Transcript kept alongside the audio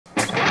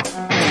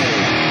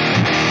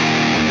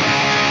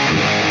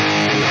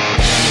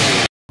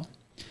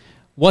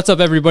What's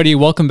up, everybody?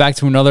 Welcome back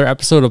to another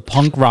episode of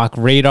Punk Rock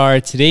Radar.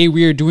 Today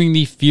we are doing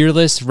the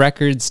Fearless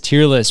Records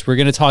tier list. We're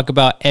going to talk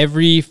about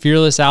every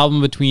Fearless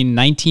album between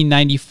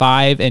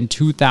 1995 and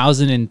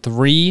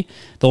 2003.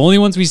 The only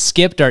ones we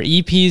skipped are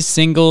EPs,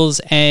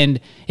 singles, and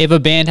if a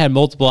band had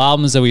multiple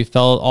albums that we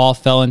felt all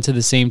fell into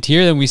the same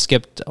tier, then we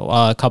skipped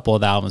a couple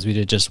of the albums. We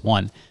did just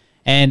one.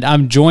 And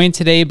I'm joined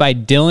today by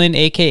Dylan,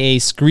 aka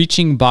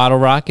Screeching Bottle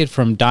Rocket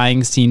from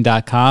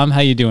DyingScene.com. How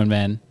you doing,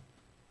 man?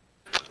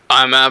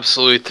 I'm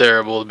absolutely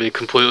terrible, to be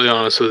completely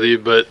honest with you,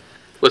 but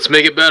let's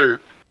make it better.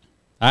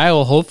 All right,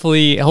 well,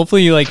 hopefully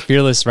you like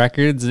Fearless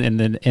Records in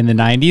the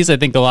 90s. I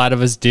think a lot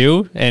of us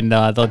do, and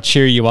they'll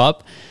cheer you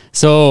up.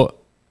 So,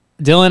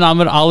 Dylan,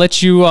 I'll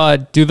let you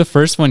do the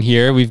first one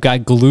here. We've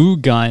got Glue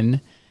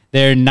Gun.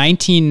 Their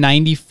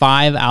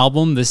 1995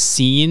 album, The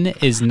Scene,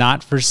 is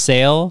not for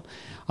sale.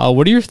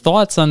 What are your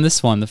thoughts on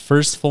this one, the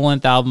first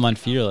full-length album on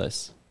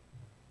Fearless?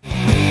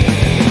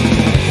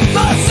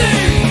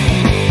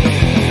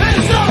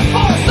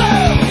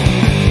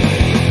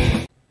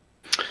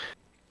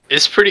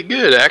 It's pretty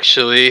good,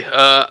 actually.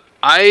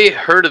 I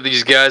heard of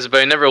these guys,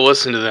 but I never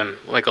listened to them,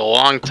 like a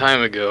long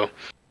time ago.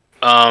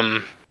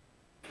 I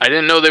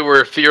didn't know they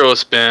were a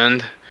Fearless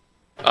band,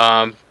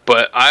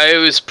 but I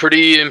was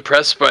pretty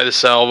impressed by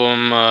this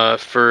album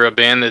for a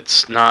band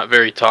that's not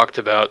very talked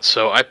about.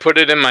 So I put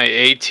it in my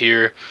A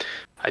tier.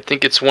 I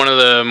think it's one of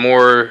the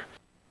more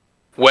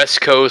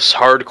West Coast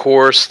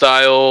hardcore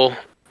style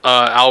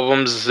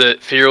albums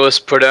that Fearless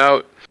put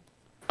out.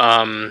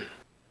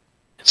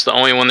 It's the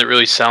only one that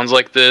really sounds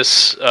like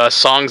this.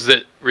 Songs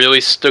that really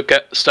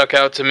stuck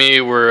out to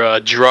me were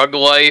Drug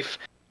Life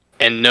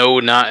and No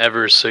Not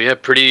Ever. So yeah,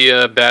 pretty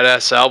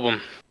badass album.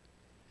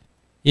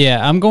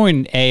 Yeah, I'm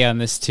going A on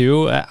this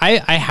too.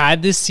 I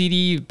had this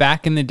CD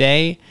back in the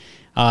day.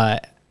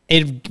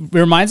 It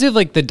reminds me of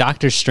like the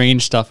Doctor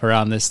Strange stuff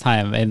around this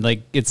time, and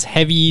like it's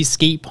heavy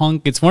skate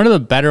punk. It's one of the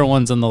better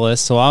ones on the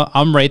list, so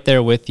I'm right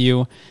there with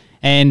you.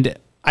 And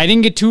I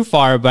didn't get too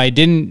far, but I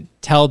didn't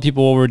tell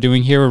people what we're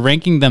doing here. We're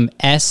ranking them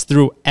S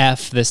through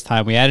F this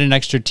time. We added an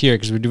extra tier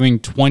because we're doing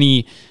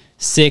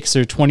 26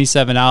 or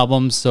 27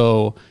 albums,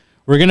 so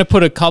we're going to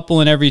put a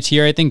couple in every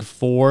tier. I think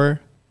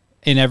 4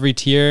 in every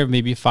tier,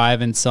 maybe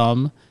 5 in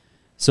some.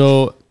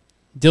 So,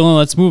 Dylan,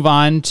 let's move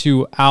on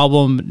to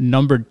album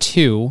number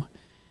 2.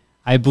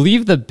 I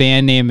believe the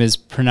band name is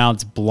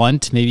pronounced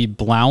Blount, maybe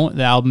Blount.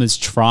 The album is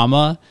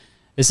Trauma.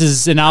 This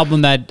is an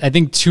album that I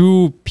think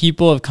 2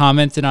 people have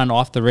commented on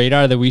Off the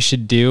Radar that we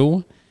should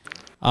do.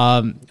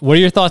 What are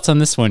your thoughts on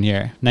this one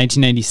here?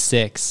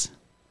 1996.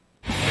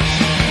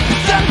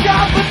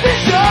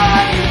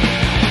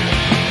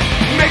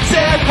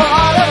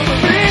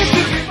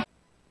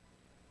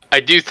 I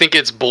do think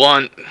it's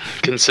Blunt,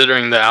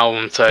 considering the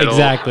album title.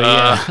 Exactly,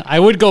 yeah. I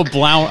would go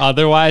Blount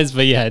otherwise,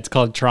 but yeah, it's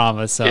called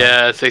Trauma. So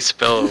yeah, they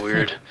spell it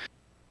weird.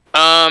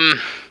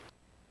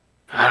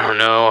 I don't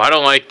know. I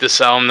don't like this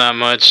album that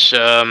much.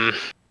 The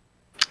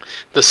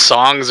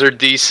songs are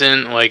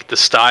decent, like the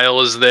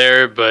style is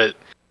there, but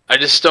I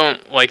just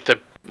don't like the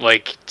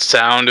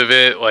sound of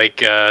it. Like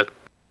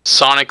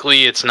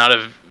sonically, it's not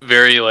a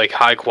very like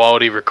high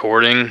quality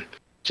recording.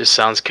 Just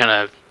sounds kind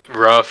of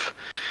rough.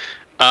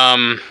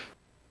 I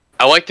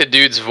like the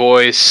dude's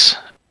voice,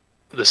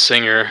 the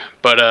singer,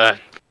 but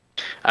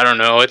I don't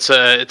know. It's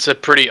a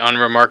pretty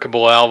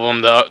unremarkable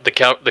album.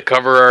 The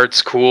cover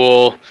art's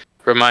cool.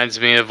 Reminds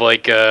me of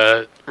like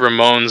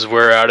Ramones'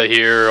 We're Outta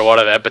Here, a lot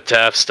of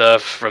Epitaph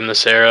stuff from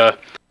this era.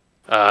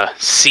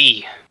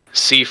 C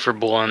for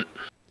Blunt.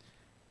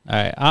 All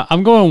right,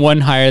 I'm going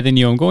one higher than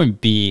you. I'm going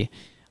B.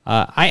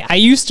 I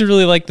used to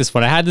really like this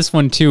one. I had this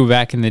one too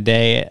back in the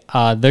day.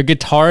 The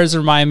guitars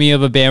remind me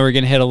of a band we're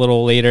gonna hit a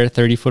little later,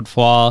 30 Foot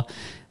Fall.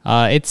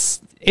 It's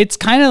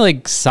kind of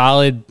like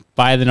solid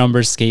by the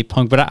numbers skate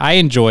punk, but I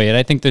enjoy it.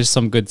 I think there's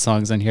some good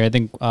songs on here. I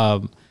think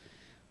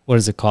what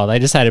is it called? I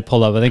just had it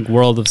pulled up. I think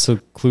World of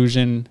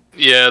Seclusion.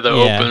 Yeah, the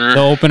opener.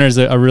 The opener's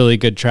a really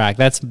good track.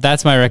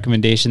 That's my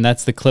recommendation.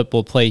 That's the clip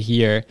we'll play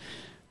here.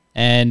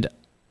 And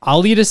I'll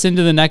lead us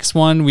into the next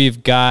one.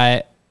 We've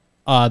got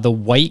the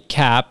White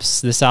Kaps.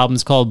 This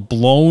album's called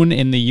Blown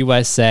in the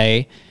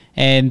USA.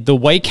 And the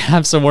White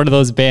Kaps are one of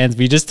those bands.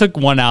 We just took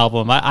one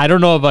album. I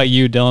don't know about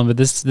you, Dylan, but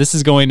this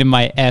is going in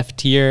my F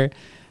tier.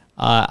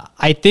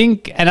 I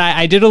think, and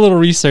I did a little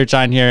research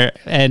on here,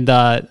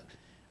 and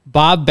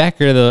Bob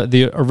Becker,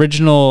 the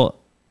original,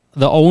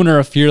 the owner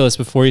of Fearless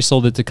before he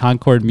sold it to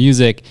Concord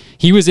Music,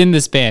 he was in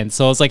this band.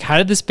 So I was like, how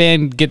did this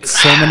band get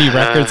so many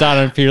records out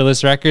on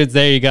Fearless Records?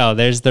 There you go.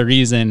 There's the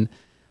reason.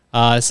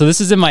 So this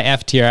is in my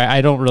F tier.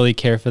 I don't really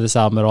care for this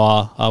album at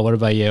all. What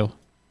about you?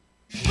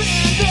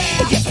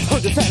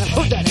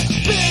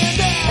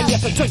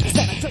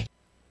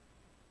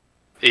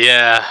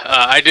 Yeah,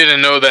 I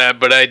didn't know that,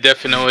 but I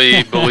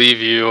definitely believe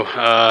you.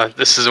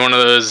 This is one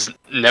of those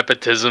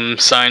nepotism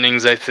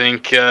signings, I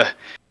think.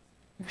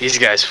 These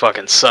guys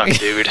fucking suck,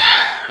 dude.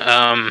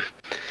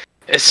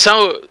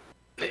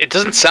 It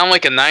doesn't sound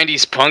like a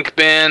 90s punk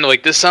band.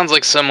 Like, this sounds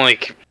like some,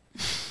 like,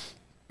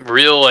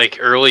 real, like,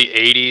 early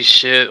 80s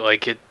shit.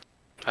 Like,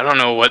 I don't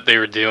know what they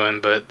were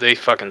doing, but they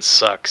fucking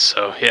suck.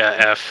 So yeah,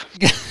 F.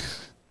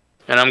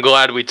 And I'm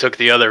glad we took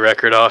the other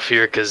record off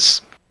here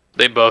because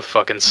they both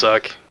fucking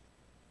suck.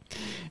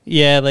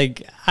 Yeah,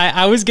 like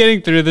I was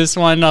getting through this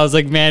one. I was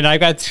like, man, I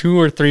got 2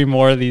 or 3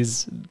 more of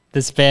this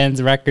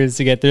band's records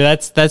to get through.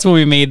 That's when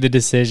we made the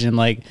decision.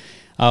 Like,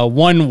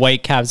 one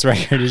White Caps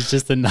record is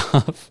just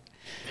enough.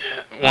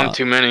 Yeah, one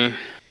too many.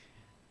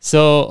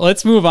 So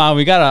let's move on.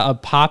 We got a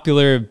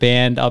popular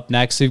band up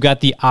next. We've got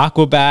the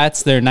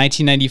Aquabats, their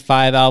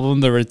 1995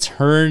 album, The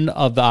Return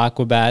of the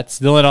Aquabats.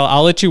 Dylan,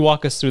 I'll let you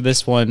walk us through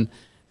this one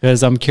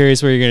because I'm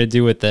curious what you're going to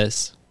do with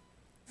this.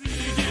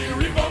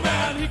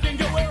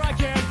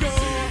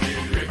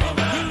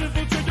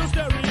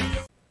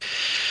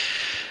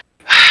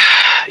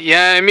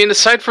 Yeah, I mean,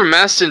 aside from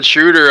Masked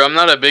Intruder, I'm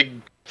not a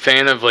big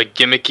fan of like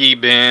gimmicky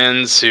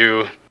bands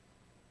who,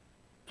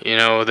 you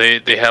know,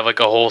 they have like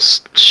a whole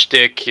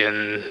shtick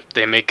and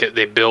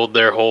they build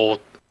their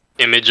whole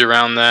image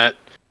around that.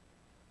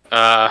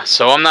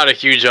 So I'm not a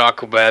huge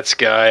Aquabats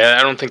guy.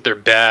 I don't think they're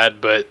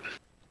bad, but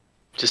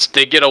just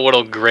they get a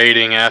little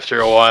grating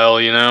after a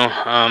while, you know.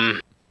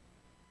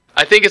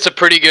 I think it's a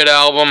pretty good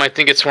album. I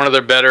think it's one of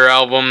their better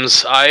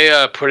albums.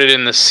 I put it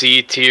in the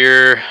C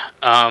tier.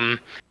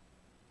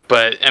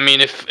 But I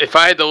mean, if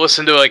I had to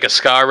listen to like a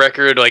ska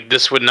record, like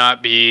this would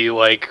not be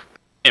like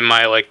in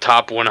my like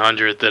top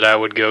 100 that I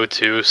would go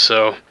to.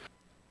 So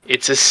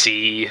it's a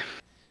C.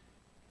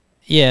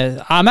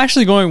 Yeah, I'm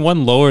actually going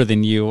one lower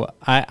than you.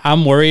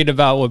 I'm worried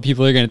about what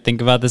people are going to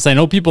think about this. I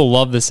know people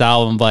love this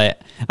album,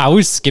 but I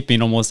was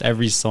skipping almost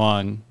every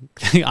song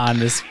on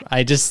this.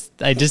 I just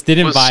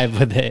didn't vibe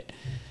with it.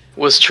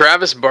 Was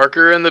Travis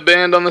Barker in the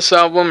band on this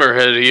album, or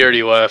had he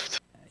already left?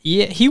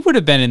 Yeah, he would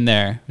have been in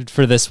there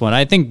for this one.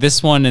 I think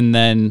this one and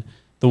then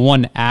the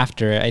one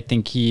after, I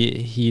think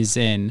he's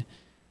in.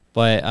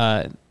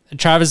 But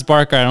Travis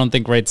Barker, I don't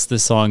think writes the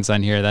songs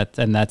on here. That's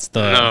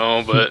the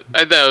no, but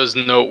I thought it was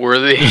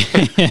noteworthy.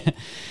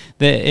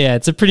 Yeah,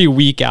 it's a pretty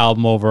weak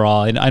album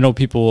overall, and I know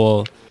people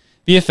will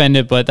be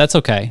offended, but that's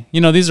okay. You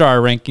know, these are our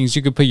rankings.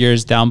 You could put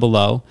yours down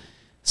below.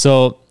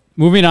 So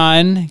moving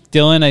on,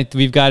 Dylan,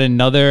 we've got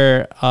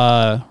another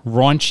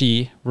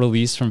raunchy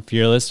release from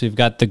Fearless. We've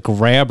got The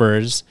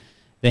Grabbers,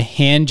 The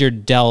Hand You're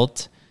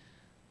Dealt.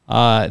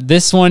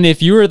 This one,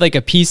 if you were like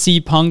a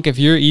PC punk, if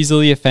you're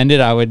easily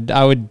offended, I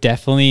would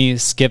definitely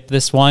skip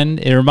this one.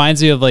 It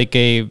reminds me of like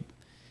a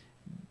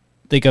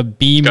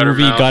B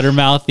movie,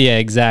 Guttermouth. Yeah,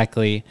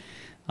 exactly.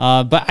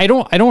 But I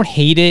don't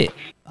hate it.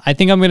 I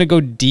think I'm gonna go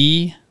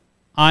D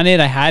on it.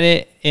 I had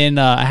it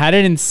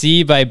in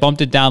C, but I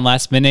bumped it down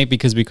last minute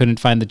because we couldn't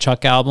find the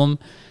Chuck album.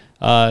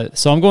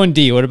 So I'm going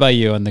D. What about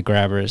you on The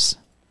Grabbers?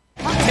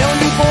 I'm telling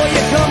you, boy,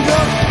 you come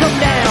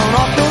down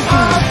off those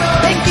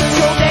boots. Make it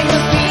your dang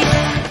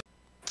feet.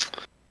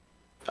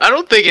 I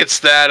don't think it's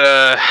that,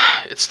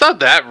 it's not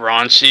that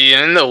raunchy,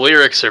 and the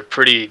lyrics are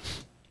pretty,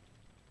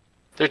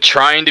 they're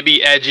trying to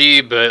be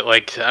edgy, but,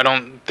 like, I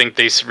don't think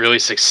they really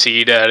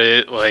succeed at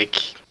it. Like,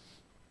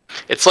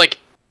 it's like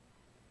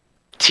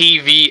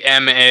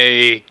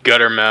TVMA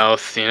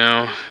Guttermouth, you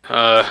know?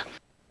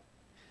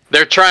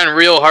 They're trying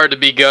real hard to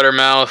be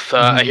Guttermouth.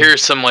 I hear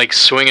some, like,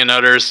 Swingin'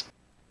 Utters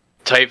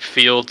type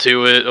feel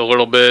to it a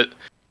little bit,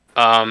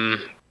 on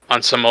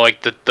some of,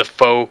 like, the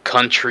faux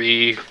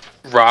country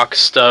rock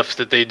stuff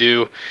that they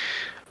do.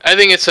 I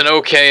think it's an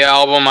okay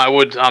album.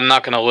 I'm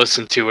not going to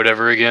listen to it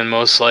ever again,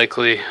 most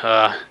likely.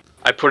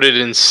 I put it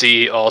in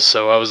C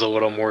also. I was a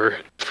little more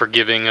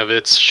forgiving of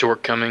its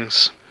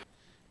shortcomings.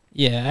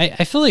 Yeah,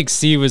 I feel like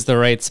C was the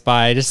right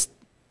spot.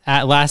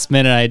 At last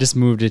minute, I just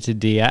moved it to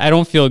D. I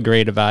don't feel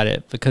great about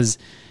it because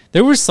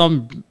there were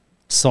some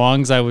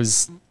songs I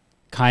was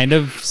kind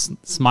of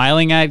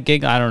smiling at.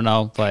 I don't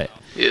know, but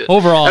yeah.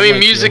 Overall, I mean,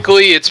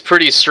 musically, it's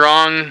pretty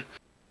strong.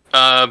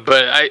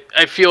 But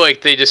I feel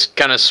like they just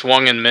kind of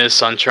swung and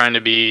miss on trying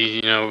to be,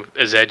 you know,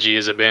 as edgy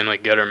as a band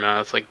like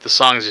Guttermouth. Like, the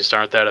songs just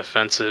aren't that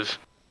offensive.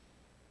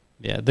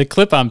 Yeah, the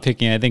clip I'm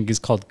picking, I think, is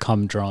called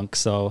Come Drunk,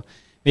 so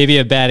maybe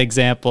a bad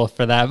example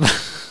for that,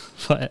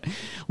 but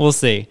we'll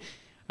see.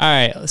 All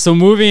right, so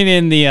moving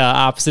in the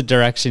opposite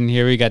direction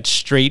here, we got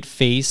Straight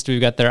Faced.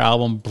 We've got their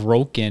album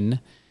Broken.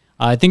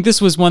 I think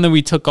this was one that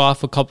we took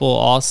off a couple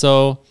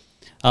also.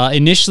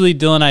 Initially,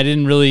 Dylan, I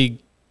didn't really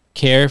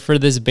care for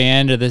this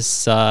band or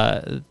this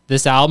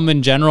album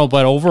in general,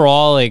 but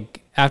overall,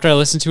 like, after I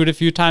listened to it a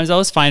few times, I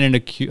was finding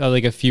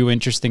a few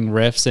interesting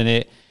riffs,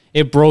 and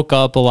it broke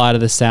up a lot of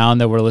the sound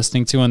that we're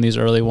listening to on these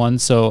early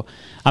ones. So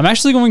I'm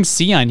actually going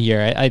C on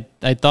here.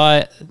 I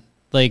thought,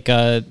 like,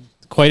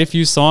 quite a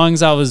few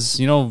songs I was,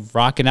 you know,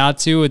 rocking out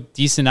to, a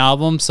decent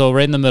album. So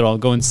right in the middle, I'm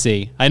going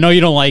C. I know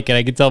you don't like it.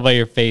 I can tell by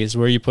your face.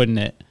 Where are you putting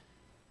it?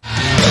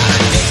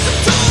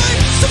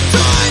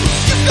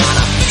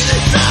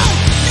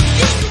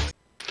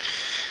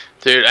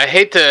 Dude, I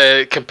hate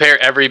to compare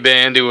every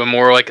band to a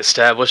more, like,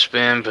 established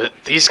band, but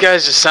these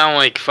guys just sound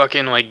like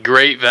fucking, like,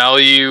 Great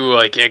Value,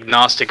 like,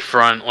 Agnostic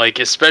Front. Like,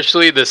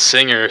 especially the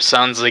singer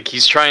sounds like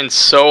he's trying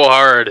so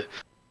hard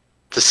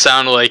to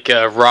sound like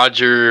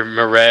Roger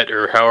Moret,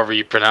 or however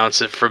you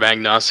pronounce it, from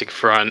Agnostic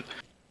Front.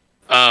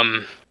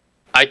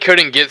 I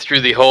couldn't get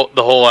through the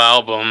whole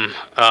album.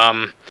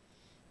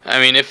 I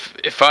mean,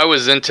 if I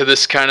was into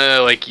this kind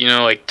of like, you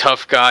know, like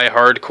tough guy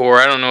hardcore,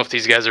 I don't know if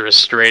these guys are a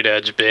straight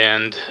edge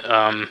band,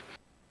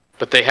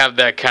 but they have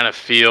that kind of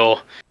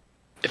feel.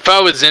 If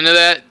I was into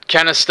that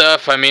kind of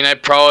stuff, I mean,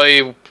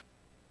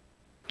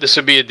 this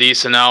would be a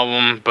decent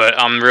album, but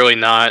I'm really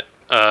not.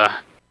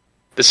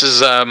 This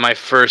is my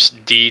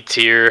first D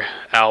tier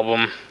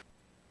album.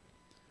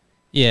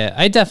 Yeah,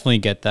 I definitely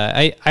get that.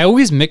 I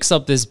always mix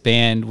up this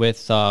band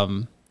with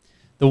the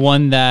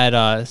one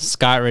that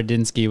Scott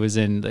Radinsky was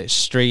in, the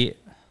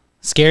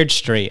Scared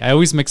Straight. I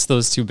always mix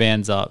those two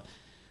bands up.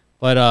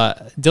 But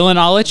Dylan,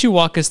 I'll let you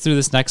walk us through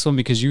this next one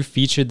because you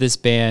featured this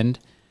band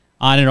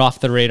on and off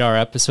the radar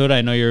episode.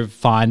 I know you're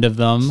fond of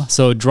them.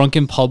 So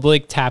Drunken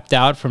Public, Tapped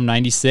Out from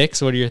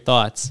 '96. What are your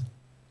thoughts?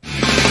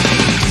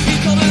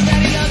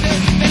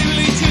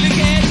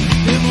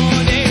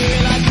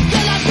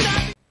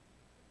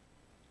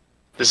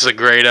 This is a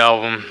great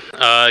album.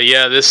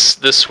 Yeah,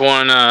 this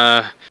one,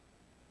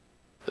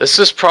 this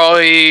is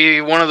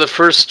probably one of the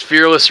first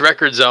Fearless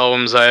Records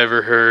albums I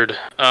ever heard.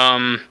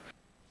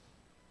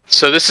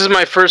 So this is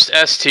my first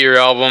S tier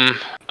album.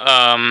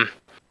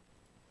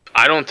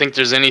 I don't think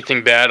there's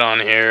anything bad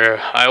on here.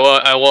 I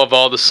love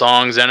all the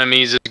songs.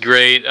 Enemies is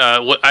great.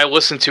 I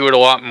listened to it a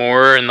lot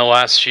more in the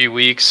last few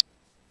weeks,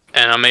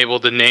 and I'm able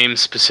to name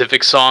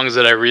specific songs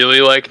that I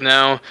really like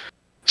now.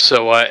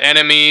 So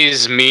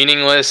Enemies,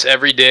 Meaningless,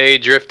 Everyday,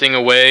 Drifting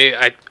Away.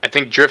 I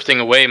think Drifting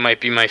Away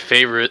might be my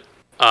favorite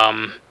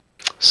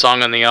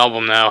song on the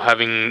album now,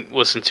 having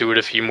listened to it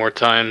a few more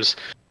times.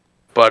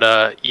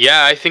 But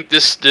yeah, I think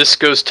this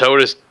goes toe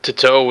to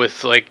toe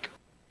with like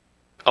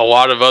a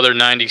lot of other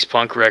 90s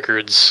punk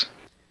records.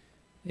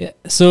 Yeah,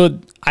 so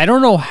I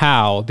don't know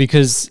how,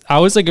 because I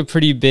was like a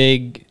pretty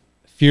big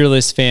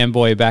Fearless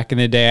fanboy back in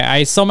the day.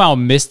 I somehow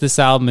missed this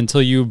album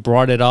until you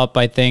brought it up,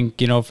 I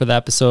think, you know, for the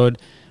episode.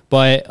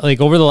 But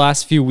like over the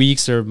last few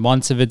weeks or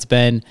months, if it's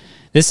been,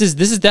 this is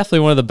definitely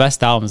one of the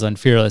best albums on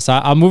Fearless.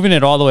 I'm moving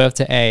it all the way up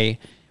to A,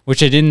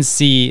 which I didn't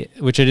see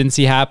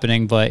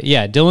happening. But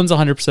yeah, Dylan's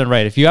 100%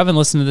 right. If you haven't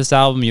listened to this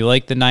album, you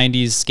like the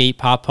 90s skate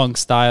pop punk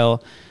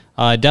style,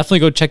 definitely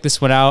go check this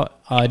one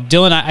out.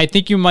 Dylan, I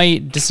think you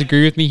might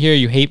disagree with me here.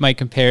 You hate my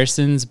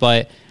comparisons,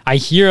 but I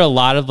hear a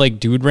lot of like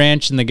Dude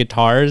Ranch in the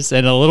guitars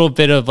and a little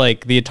bit of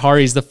like the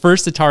Ataris, the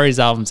first Ataris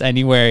albums,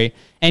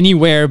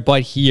 anywhere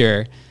but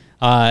here.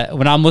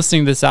 When I'm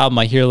listening to this album,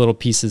 I hear little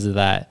pieces of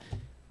that.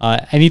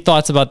 Any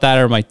thoughts about that,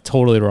 or am I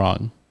totally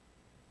wrong?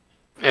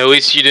 At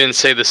least you didn't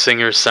say the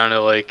singer sounded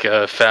like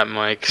Fat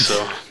Mike,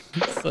 so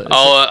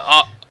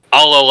I'll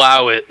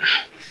allow it.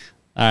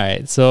 All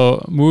right,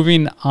 so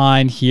moving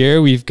on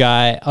here, we've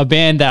got a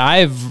band that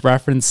I've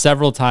referenced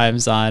several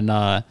times on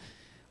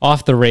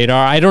Off the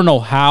Radar. I don't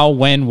know how,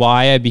 when,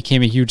 why I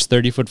became a huge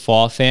 30 Foot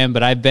Fall fan,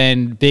 but I've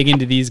been big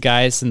into these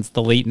guys since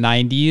the late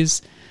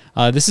 90s.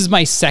 This is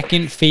my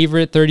second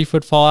favorite 30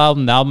 Foot Fall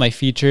album. The album I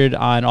featured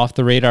on Off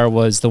the Radar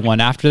was the one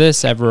after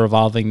this, Ever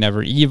Evolving,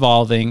 Never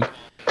Evolving.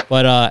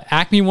 But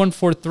Acme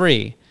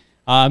 143.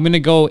 I'm going to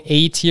go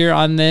A tier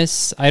on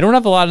this. I don't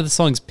have a lot of the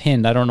songs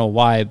pinned. I don't know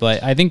why,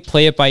 but I think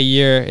Play It By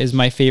Ear is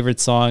my favorite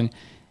song.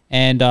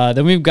 And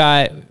then we've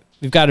got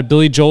a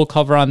Billy Joel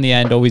cover on the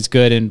end, always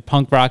good, and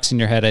Punk Rocks in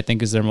Your Head, I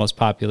think, is their most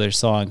popular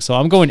song. So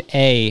I'm going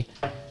A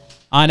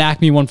on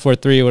Acme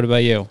 143. What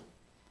about you?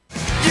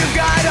 You've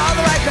got all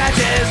the right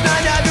patches,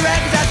 none of the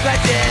records that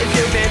scratches.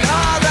 You've been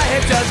all the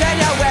hip shows and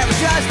you're wearing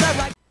just the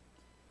right.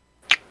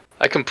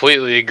 I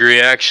completely agree,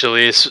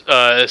 actually.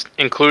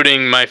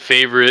 Including my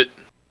favorite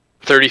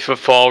 30 Foot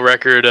Fall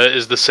record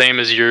is the same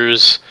as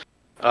yours.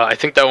 I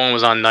think that one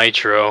was on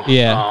Nitro.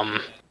 Yeah.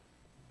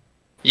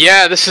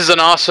 Yeah, this is an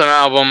awesome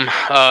album.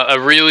 A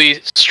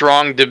really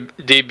strong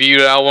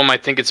debut album. I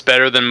think it's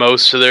better than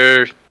most of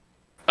their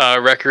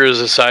records,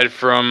 aside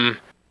from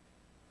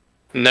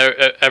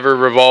Ever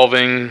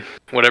Revolving,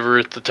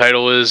 whatever the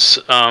title is.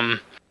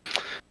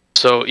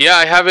 So yeah,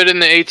 I have it in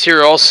the A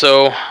tier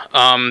also.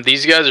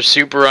 These guys are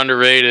super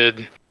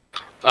underrated.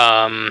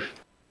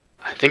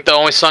 I think the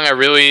only song I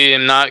really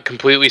am not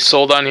completely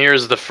sold on here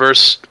is the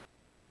first.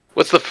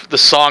 What's the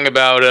song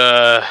about?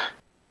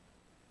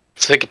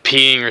 It's like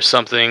peeing or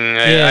something.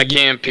 Yeah, I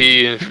can't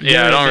pee.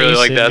 Yeah, I don't really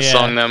like that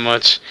song that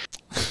much.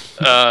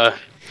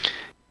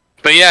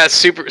 But yeah, it's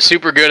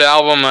super good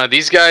album.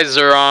 These guys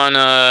are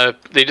on.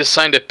 They just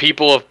signed to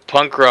People of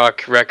Punk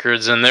Rock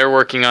Records, and they're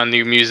working on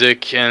new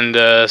music.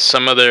 And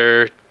some of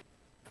their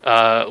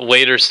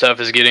later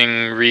stuff is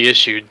getting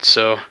reissued,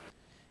 so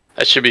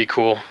that should be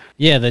cool.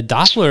 Yeah, the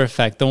Doppler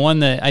Effect, the one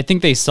that I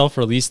think they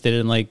self-released it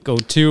in like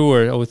 02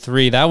 or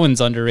 03. That one's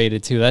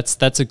underrated too.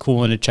 That's a cool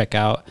one to check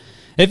out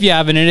if you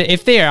haven't.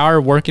 If they are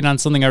working on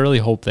something, I really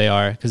hope they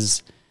are,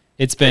 because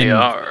it's been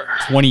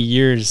 20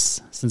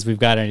 years since we've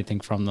got anything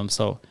from them.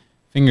 So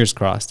fingers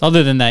crossed.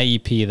 Other than that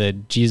EP, the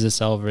Jesus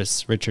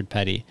Elvis Richard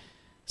Petty.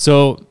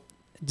 So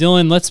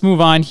Dylan, let's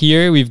move on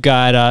here. We've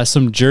got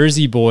some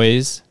Jersey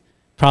Boys,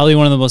 probably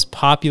one of the most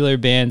popular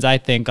bands I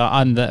think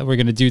we're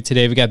gonna do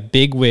today. We got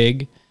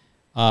Bigwig.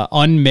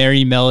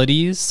 Unmerry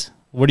Melodies.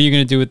 What are you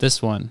gonna do with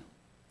this one?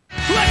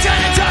 Let's try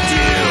to talk to you.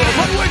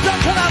 What words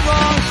don't come out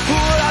wrong? Who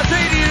will I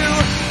say to you?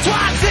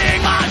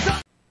 Twaxing my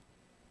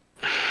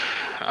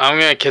I'm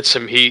gonna catch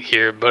some heat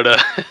here,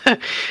 but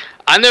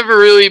I never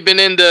really been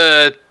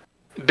into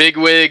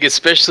Bigwig,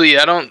 especially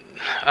I don't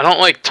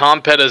like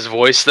Tom Petta's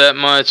voice that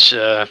much.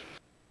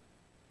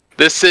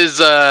 This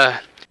is I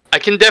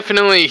can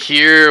definitely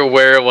hear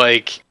where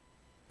like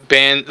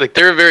they're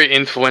a very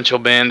influential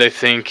band, I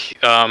think.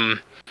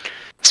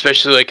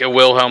 Especially like a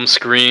Wilhelm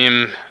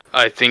Scream,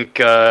 I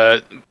think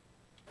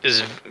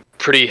is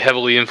pretty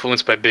heavily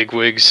influenced by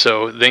Bigwig.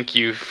 So thank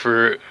you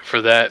for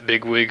that,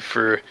 Bigwig.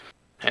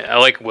 I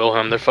like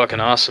Wilhelm; they're fucking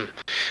awesome.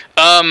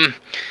 I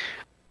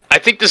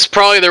think this is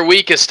probably their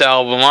weakest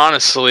album,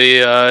 honestly.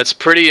 It's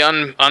pretty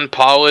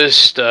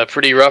unpolished,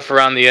 pretty rough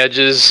around the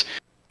edges.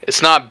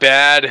 It's not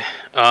bad,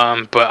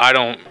 but I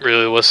don't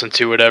really listen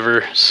to it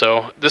ever.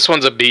 So this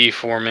one's a B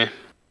for me.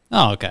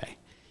 Oh, okay.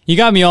 You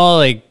got me all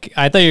like,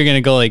 I thought you were going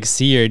to go like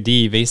C or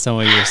D based on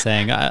what you were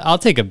saying. I'll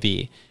take a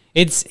B.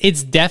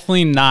 It's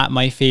definitely not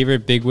my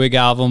favorite Bigwig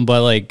album,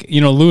 but like,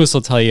 you know, Lewis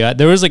will tell you,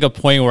 there was like a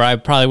point where I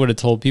probably would have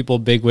told people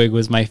Bigwig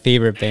was my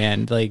favorite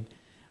band. Like,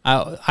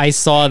 I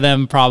saw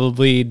them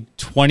probably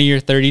 20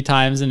 or 30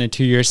 times in a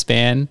 2-year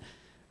span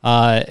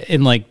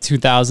in like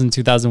 2000,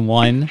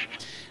 2001.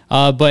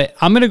 But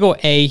I'm going to go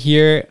A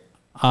here.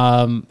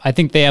 I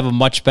think they have a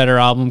much better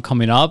album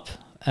coming up.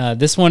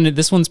 This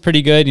one's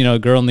pretty good. You know,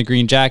 Girl in the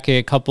Green Jacket,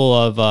 a couple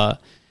of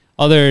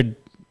other,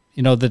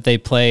 you know, that they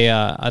play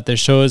at their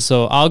shows.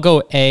 So I'll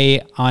go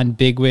A on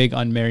Bigwig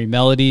on Merry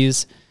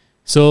Melodies.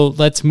 So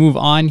let's move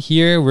on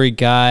here.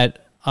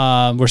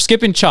 We're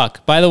skipping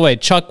Chuck. By the way,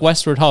 Chuck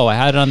Westward Ho, I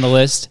had it on the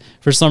list.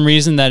 For some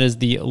reason, that is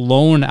the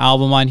lone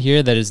album on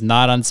here that is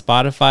not on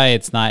Spotify.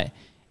 It's not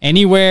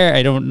anywhere.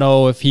 I don't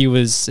know if he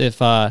was,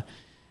 if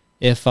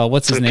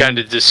what's his name? Some kind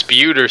of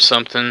dispute or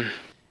something.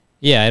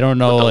 Yeah, I don't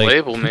know. With the like,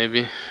 label,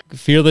 maybe.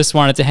 Fearless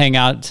wanted to hang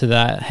on to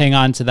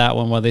that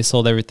one while they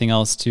sold everything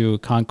else to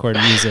Concord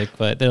Music,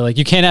 but they're like,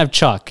 you can't have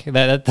Chuck.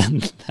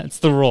 That's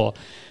the rule.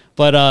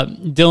 But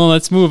Dylan,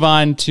 let's move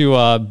on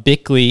to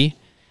Bickley.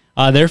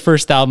 Their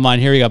first album on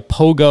here, we got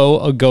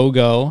Pogo, a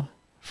Gogo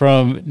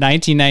from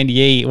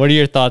 1998. What are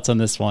your thoughts on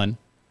this one?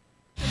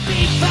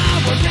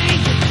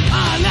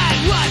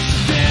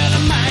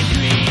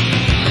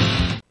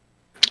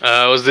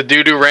 It was the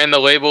dude who ran the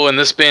label in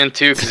this band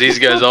too, because these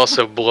guys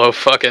also blow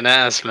fucking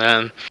ass,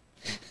 man.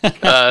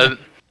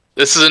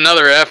 This is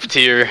another F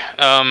tier.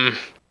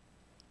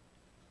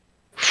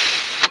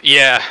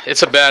 Yeah,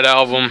 it's a bad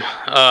album.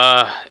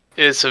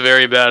 It's a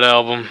very bad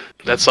album.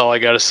 That's all I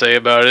gotta say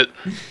about it.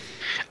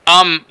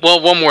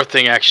 Well, one more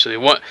thing actually.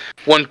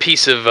 One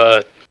piece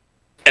of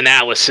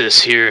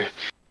analysis here.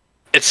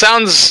 It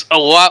sounds a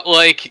lot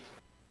like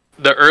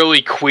the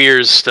early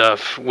Queers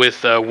stuff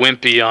with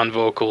Wimpy on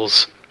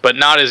vocals. But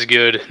not as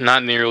good,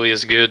 not nearly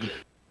as good.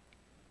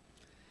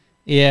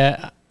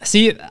 Yeah.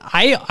 See,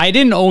 I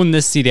didn't own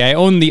this CD. I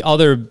own the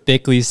other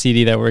Bickley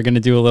CD that we're going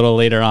to do a little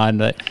later on.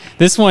 But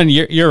this one,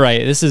 you're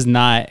right. This is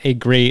not a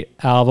great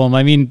album.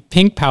 I mean,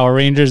 Pink Power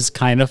Rangers is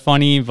kind of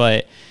funny,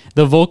 but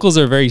the vocals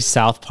are very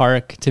South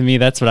Park to me.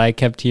 That's what I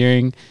kept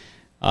hearing.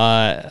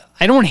 I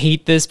don't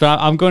hate this, but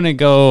I'm going to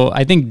go,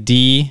 I think,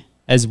 D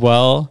as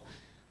well.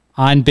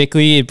 On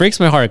Bickley, it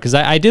breaks my heart because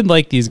I did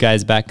like these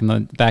guys back in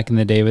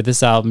the day, but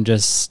this album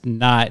just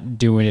not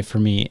doing it for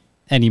me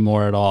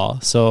anymore at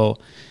all. So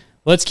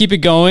let's keep it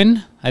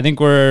going. I think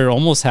we're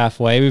almost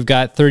halfway. We've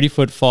got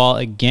 30-Foot Fall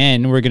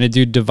again. We're gonna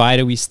do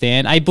Divided We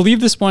Stand. I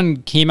believe this one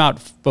came out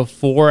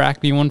before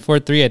Acme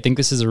 143. I think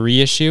this is a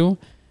reissue,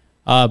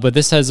 but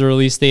this has a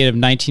release date of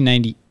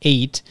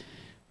 1998.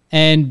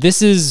 And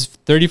this is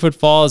 30-Foot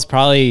Fall is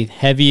probably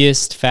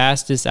heaviest,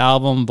 fastest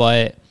album,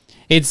 but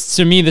it's,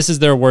 to me, this is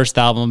their worst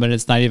album, and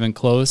it's not even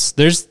close.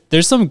 There's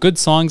some good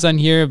songs on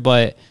here,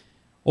 but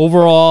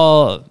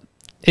overall,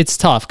 it's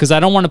tough because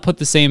I don't want to put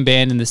the same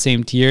band in the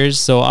same tiers.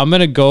 So I'm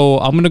gonna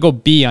go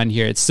B on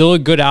here. It's still a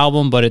good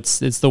album, but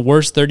it's the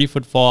worst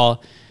 30-Foot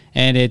Fall,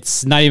 and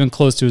it's not even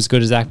close to as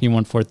good as Acme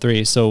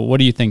 143. So what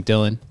do you think,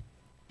 Dylan?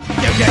 You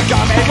can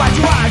call me what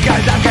you want,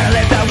 'cause I'm gonna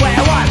live the way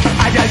I want.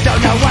 I just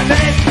don't know what it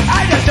is.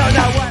 I just don't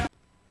know what.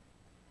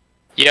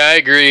 Yeah, I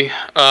agree.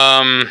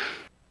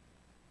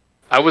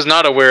 I was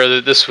not aware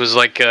that this was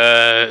like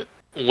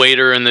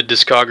later in the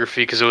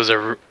discography because it was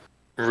a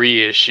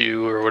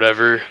reissue or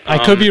whatever. I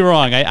could be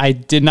wrong. I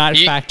did not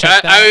fact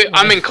check that.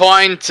 I'm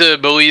inclined to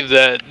believe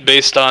that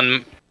based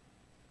on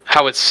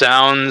how it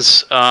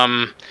sounds.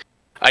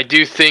 I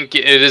do think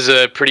it is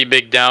a pretty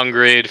big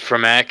downgrade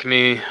from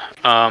Acme,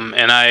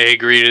 and I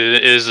agree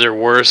it is their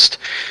worst.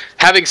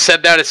 Having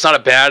said that, it's not a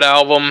bad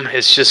album.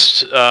 It's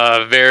just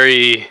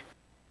very...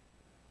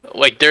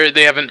 like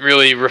they haven't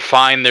really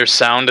refined their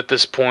sound at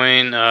this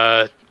point.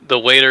 The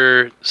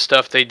later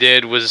stuff they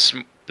did was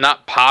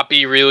not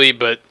poppy really,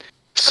 but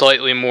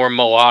slightly more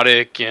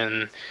melodic,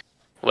 and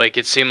like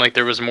it seemed like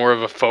there was more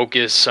of a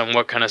focus on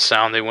what kind of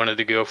sound they wanted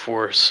to go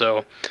for.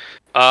 So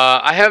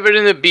I have it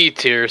in the B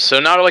tier, so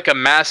not like a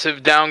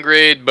massive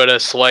downgrade, but a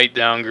slight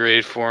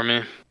downgrade for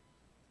me.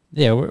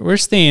 Yeah, we're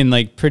staying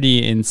like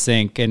pretty in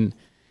sync. And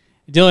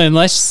Dylan,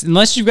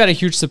 unless you've got a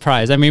huge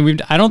surprise. I mean,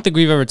 I don't think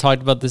we've ever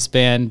talked about this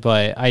band,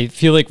 but I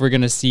feel like we're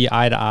gonna see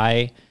eye to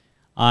eye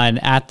on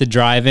At the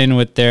Drive-In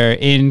with their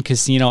In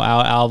Casino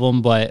Out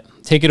album. But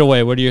take it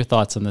away. What are your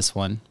thoughts on this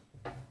one?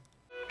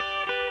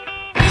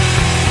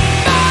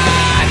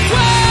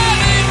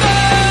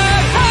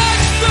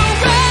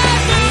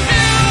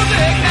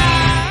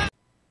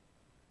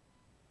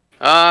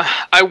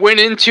 I went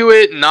into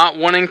it not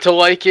wanting to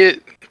like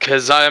it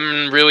because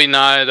I'm really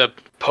not a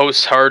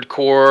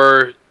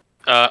post-hardcore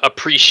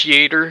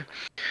appreciator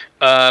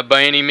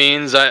by any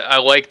means. I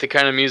like the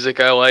kind of music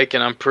I like,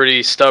 and I'm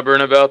pretty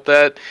stubborn about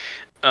that.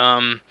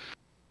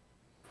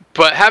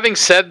 But having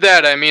said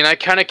that, I mean, I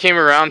kind of came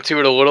around to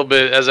it a little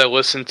bit as I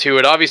listened to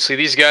it. Obviously,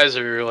 these guys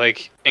are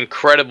like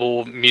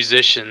incredible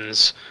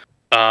musicians,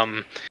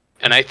 and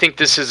I think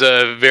this is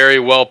a very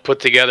well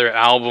put together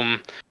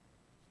album.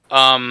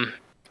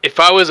 If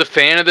I was a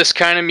fan of this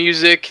kind of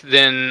music,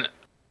 then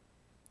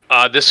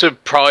this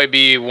would probably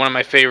be one of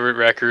my favorite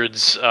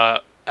records.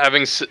 But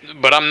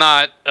I'm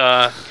not.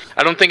 I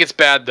don't think it's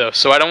bad though,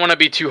 so I don't want to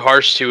be too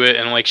harsh to it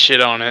and like shit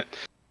on it.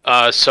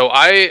 So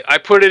I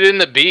put it in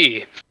the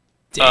B.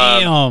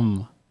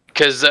 Damn.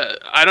 Because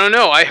I don't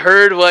know. I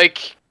heard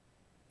like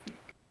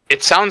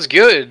it sounds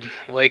good.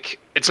 Like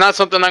it's not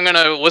something I'm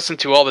gonna listen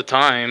to all the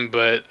time,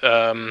 but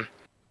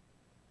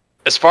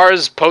as far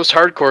as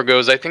post-hardcore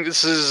goes, I think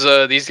this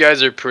is these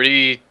guys are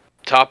pretty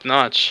top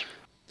notch.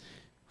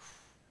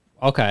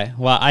 Okay,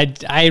 well,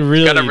 I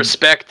really gotta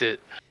respect it.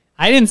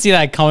 I didn't see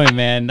that coming,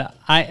 man.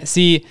 I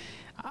see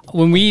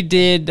when we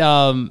did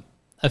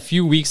a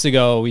few weeks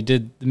ago, we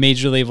did the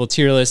major label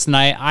tier list, and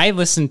I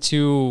listened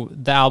to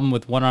the album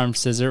with One Arm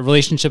Scissor,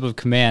 Relationship of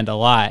Command, a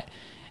lot,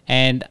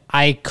 and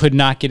I could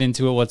not get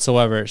into it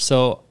whatsoever.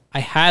 So I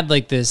had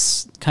like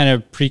this kind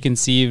of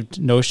preconceived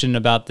notion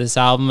about this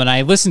album, and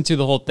I listened to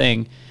the whole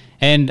thing,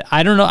 and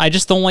I don't know, I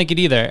just don't like it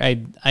either.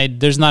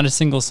 There's not a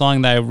single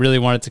song that I really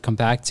wanted to come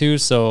back to.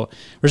 So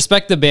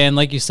respect the band,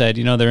 like you said,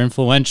 you know, they're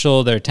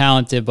influential, they're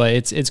talented, but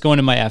it's going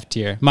to my F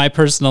tier. My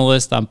personal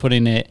list, I'm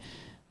putting it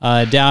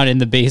down in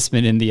the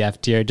basement in the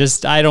F tier.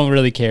 Just, I don't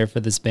really care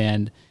for this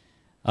band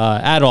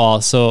at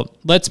all. So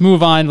let's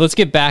move on. Let's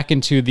get back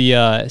into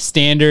the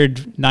standard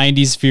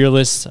 90s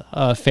Fearless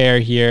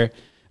fare here.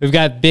 We've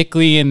got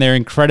Bickley and their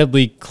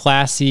incredibly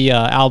classy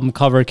album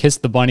cover, Kiss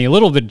the Bunny, a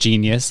little bit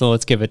genius, so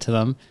let's give it to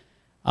them.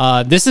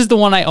 This is the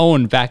one I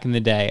owned back in the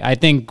day. I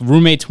think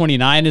Roommate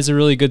 29 is a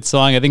really good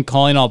song. I think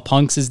Calling All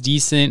Punks is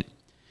decent.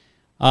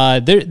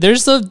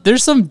 There's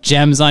some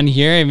gems on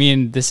here. I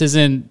mean, this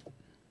isn't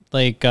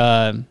like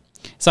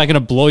it's not gonna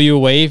blow you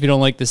away if you don't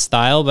like this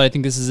style, but I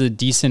think this is a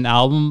decent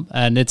album,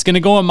 and it's gonna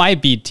go on my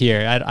B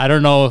tier. I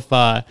don't know if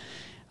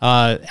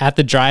At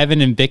the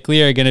Drive-In and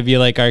Bickley are gonna be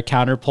like our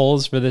counter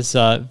polls for this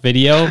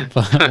video.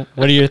 But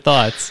what are your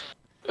thoughts?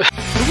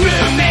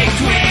 Roommate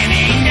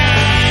 29,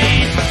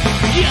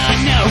 you're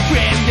no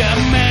friend of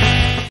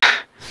mine.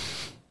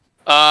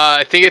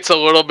 I think it's a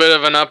little bit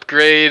of an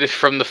upgrade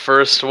from the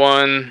first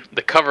one.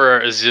 The cover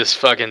art is just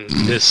fucking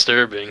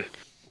disturbing.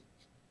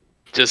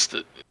 Just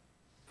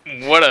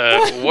what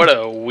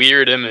a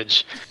weird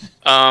image.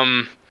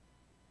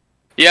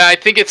 Yeah, I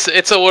think it's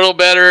a little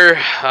better.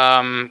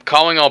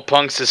 Calling All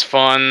Punks is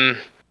fun.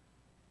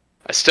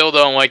 I still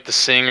don't like the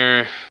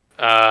singer.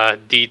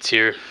 D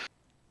tier.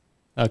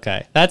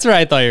 Okay, that's where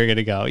I thought you were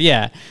gonna go.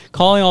 Yeah,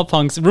 Calling All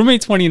Punks,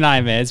 Roommate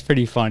 29, man, it's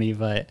pretty funny.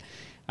 But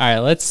all right,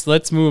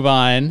 let's move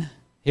on.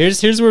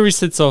 Here's where we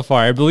sit so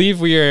far. I believe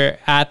we are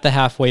at the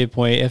halfway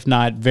point, if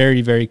not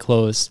very, very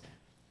close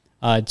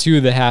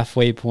to the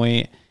halfway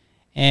point.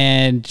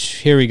 And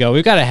here we go.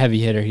 We've got a heavy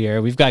hitter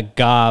here. We've got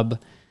Gob.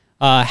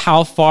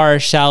 How Far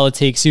Shall It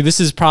Takes You. This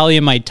is probably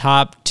in my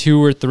top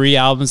 2 or 3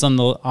 albums on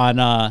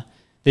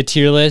the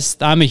tier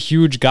list. I'm a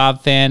huge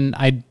Gob fan.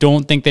 I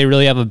don't think they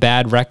really have a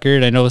bad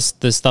record. I know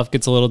the stuff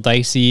gets a little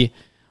dicey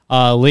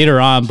later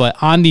on,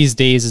 but On These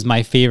Days is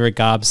my favorite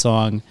Gob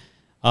song.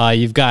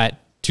 You've got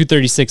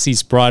 236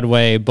 East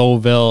Broadway,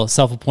 Beauville,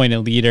 Self-Appointed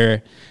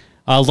Leader.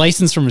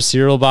 License from a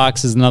Cereal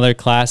Box is another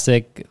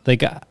classic.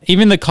 Like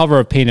even the cover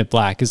of Painted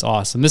Black is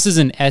awesome. This is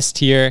an S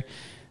tier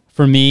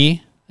for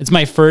me. It's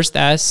my first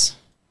S.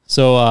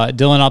 So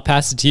Dylan, I'll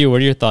pass it to you.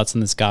 What are your thoughts on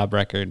this Gob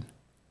record?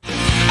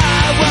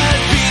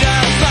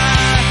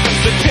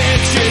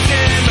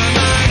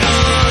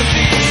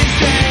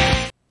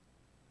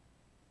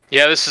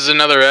 Yeah, this is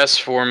another S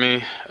for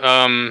me.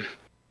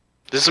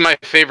 This is my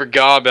favorite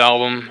Gob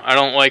album. I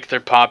don't like their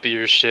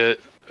poppier shit.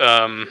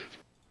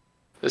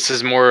 This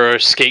is more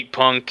skate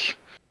punk.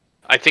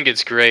 I think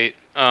it's great.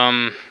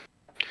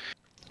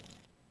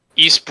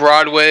 East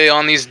Broadway,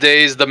 On These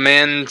Days, The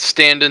Men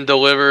Stand and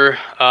Deliver.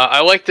 I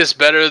like this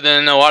better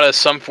than a lot of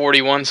Sum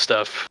 41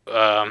 stuff,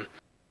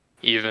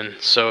 even.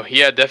 So,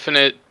 yeah,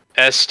 definite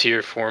S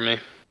tier for me.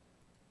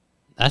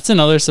 That's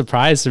another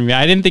surprise for me.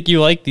 I didn't think you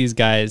liked these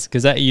guys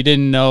because you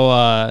didn't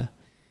know.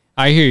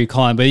 I hear you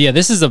calling, but yeah,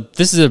 this is a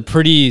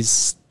pretty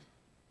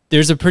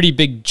there's a pretty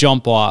big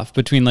jump off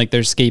between like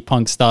their skate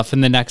punk stuff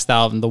and the next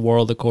album, The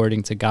World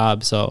According to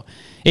Gob. So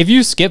if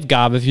you skip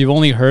Gob, if you've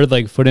only heard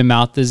like Foot and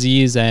Mouth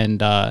Disease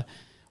and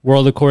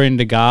World According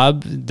to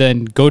Gob,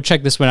 then go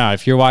check this one out.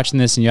 If you're watching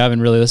this and you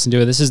haven't really listened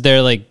to it, this is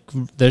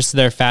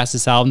their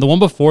fastest album. The one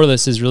before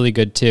this is really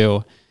good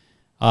too.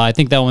 I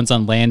think that one's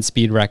on Land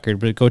Speed Record,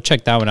 but go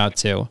check that one out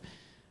too.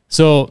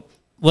 So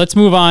let's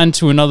move on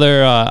to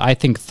another, I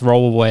think,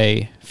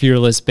 throwaway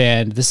Fearless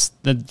band. This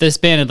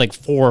band had like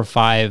 4 or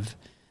 5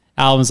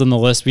 albums on the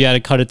list. We had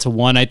to cut it to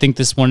 1. I think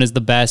this one is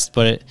the best,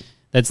 but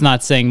that's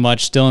not saying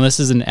much. Dylan,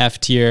 this is an F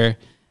tier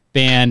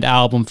band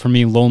album for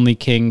me. Lonely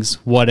Kings,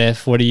 What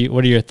If? What are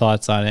your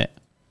thoughts on it?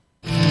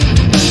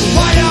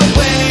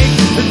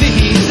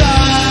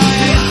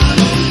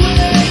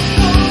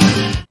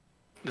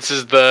 This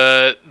is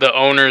the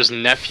owner's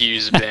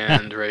nephew's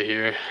band right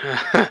here.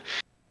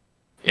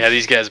 Yeah,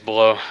 these guys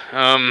blow.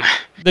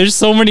 There's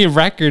so many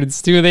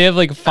records too. They have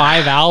like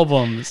 5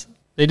 albums.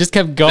 They just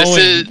kept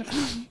going.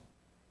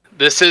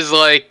 This is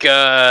like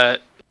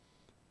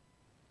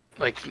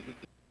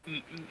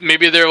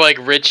maybe they're like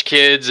rich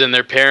kids and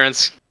their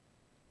parents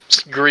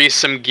greased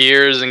some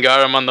gears and got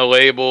them on the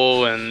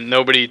label, and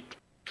nobody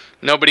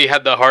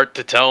had the heart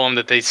to tell them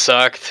that they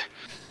sucked.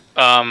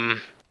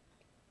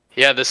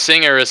 Yeah, the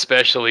singer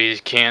especially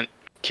can't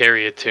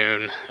carry a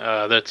tune.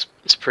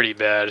 It's pretty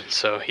bad.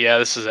 So yeah,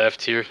 this is F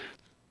tier.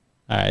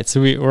 All right,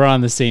 so we're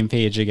on the same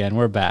page again.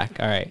 We're back.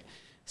 All right,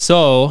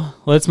 so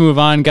let's move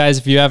on, guys.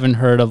 If you haven't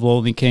heard of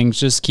Lonely Kings,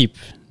 just keep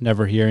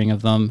never hearing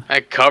of them.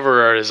 That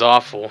cover art is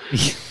awful.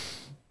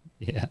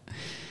 Yeah.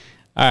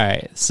 All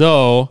right,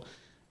 so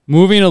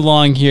moving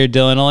along here,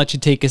 Dylan, I'll let you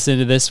take us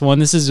into this one.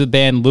 This is a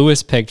band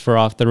Lewis picked for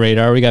Off the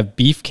Radar. We got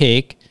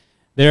Beefcake,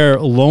 their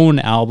lone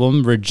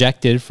album,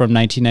 Rejected, from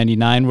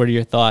 1999. What are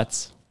your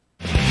thoughts?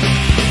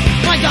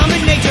 My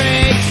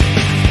dominatrix,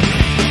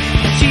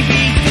 she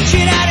beats the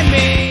shit out of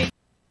me.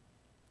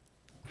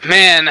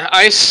 Man,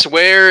 I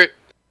swear,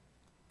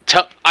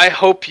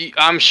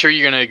 I'm sure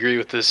you're gonna agree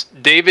with this.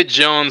 David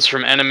Jones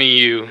from Enemy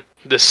U,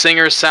 the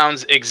singer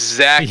sounds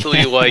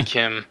exactly like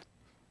him.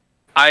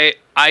 I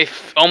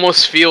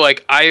almost feel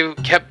like I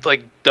kept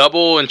like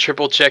double and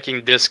triple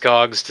checking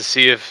Discogs to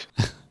see if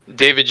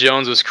David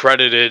Jones was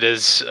credited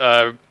as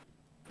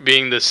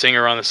being the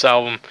singer on this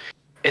album.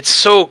 It's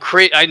so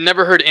crazy. I'd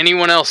never heard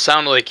anyone else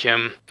sound like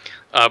him,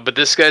 but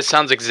this guy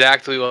sounds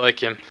exactly like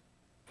him.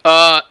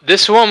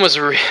 This one was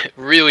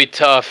really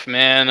tough,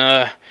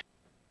 man.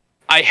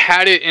 I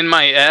had it in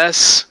my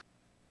S,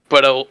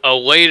 but a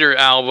later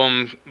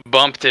album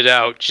bumped it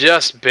out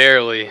just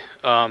barely.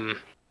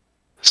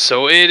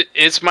 So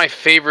it's my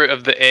favorite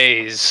of the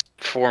A's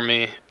for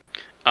me.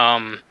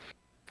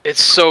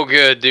 It's so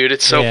good, dude.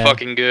 It's so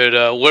fucking good.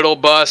 Little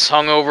Bus,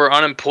 Hungover,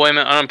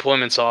 Unemployment.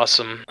 Unemployment's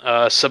awesome.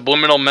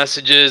 Subliminal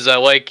Messages, I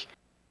like.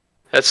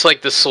 That's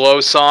like the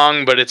slow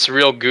song, but it's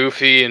real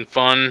goofy and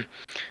fun.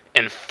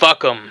 And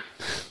Fuck 'em.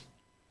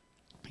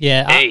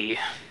 Yeah. A.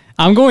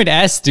 I'm going to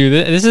S, dude.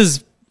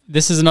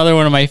 This is another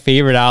one of my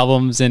favorite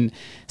albums. And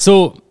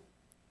so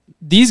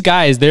these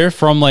guys, they're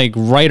from like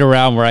right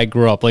around where I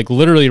grew up, like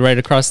literally right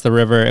across the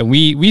river. And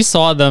we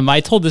saw them.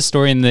 I told this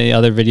story in the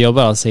other video,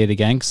 but I'll say it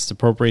again because it's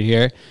appropriate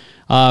here.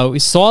 We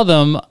saw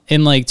them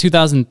in like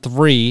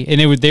 2003,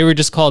 and they were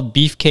just called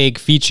Beefcake,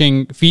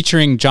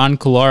 featuring John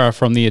Kulara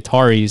from the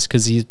Ataris,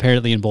 because he's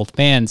apparently in both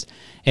bands.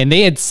 And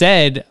they had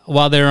said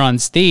while they were on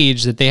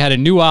stage that they had a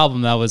new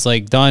album that was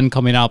like done,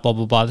 coming out, blah,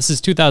 blah, blah. This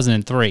is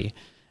 2003.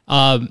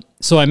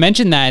 So I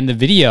mentioned that in the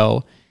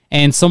video,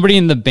 and somebody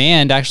in the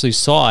band actually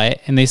saw it,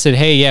 and they said,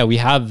 hey, yeah, we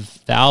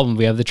have the album,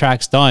 we have the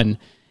tracks done.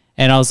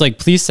 And I was like,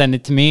 please send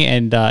it to me.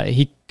 And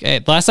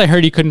last I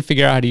heard, he couldn't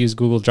figure out how to use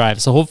Google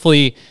Drive. So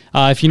hopefully,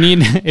 if you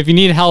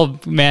need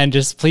help, man,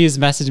 just please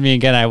message me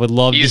again. I would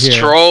love to hear. He's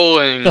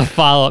trolling. The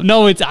follow-up.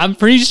 No, I'm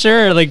pretty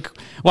sure, like,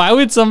 why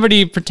would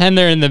somebody pretend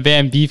they're in the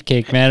band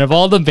Beefcake, man? Of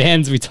all the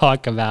bands we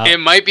talk about.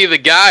 It might be the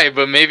guy,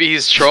 but maybe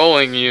he's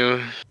trolling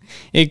you.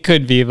 It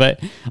could be,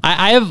 but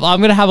I'm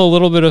gonna have a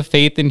little bit of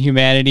faith in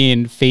humanity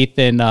and faith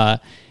in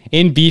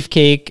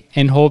Beefcake,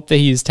 and hope that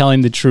he's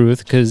telling the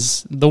truth,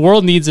 because the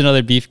world needs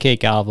another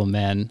Beefcake album,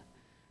 man.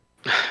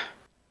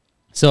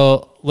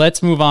 So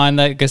let's move on.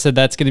 Like I said,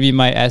 that's gonna be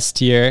my S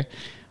tier.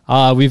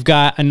 We've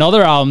got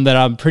another album that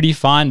I'm pretty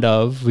fond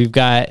of. We've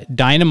got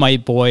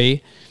Dynamite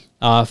Boy,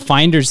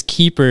 Finders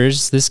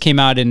Keepers. This came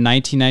out in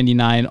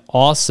 1999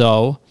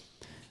 also.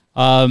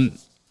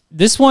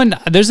 This one,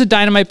 there's a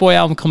Dynamite Boy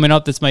album coming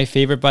up that's my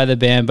favorite by the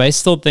band, but I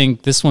still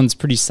think this one's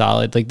pretty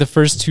solid. Like the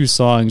first 2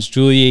 songs,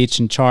 Julie H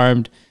and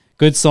Charmed,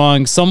 good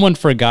song. Someone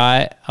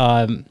Forgot.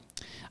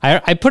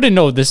 I put a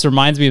note, this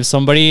reminds me of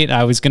somebody, and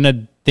I was going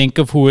to think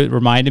of who it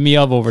reminded me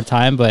of over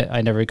time, but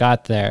I never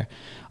got there.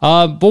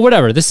 But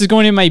whatever, this is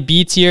going in my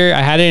B tier.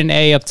 I had it in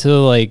A up to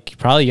like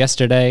probably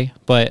yesterday,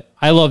 but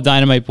I love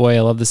Dynamite Boy. I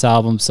love this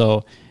album,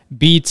 so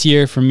B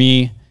tier for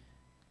me.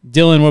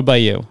 Dylan, what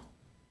about you?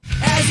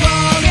 As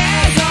long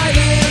as I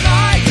live,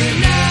 I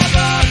can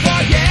never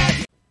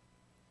forget.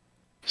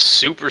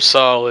 Super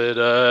solid.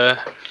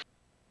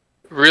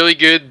 Really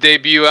good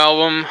debut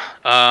album.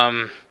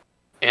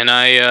 And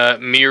I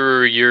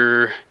mirror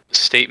your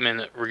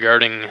statement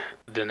regarding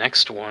the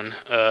next one.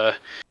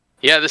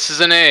 Yeah, this is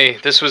an A.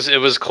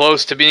 It was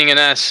close to being an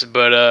S,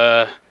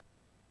 but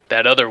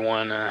that other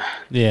one,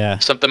 yeah,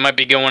 something might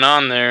be going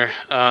on there.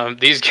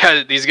 These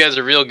guys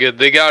are real good.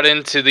 They got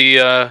into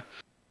the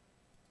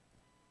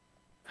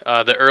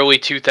early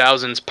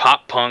 2000s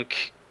pop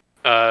punk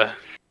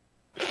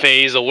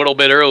phase a little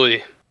bit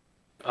early.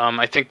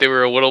 I think they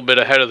were a little bit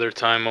ahead of their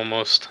time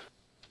almost.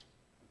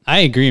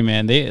 I agree,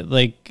 man. They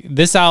like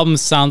this album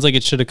sounds like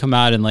it should have come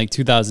out in like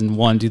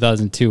 2001,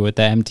 2002 with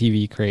the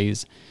MTV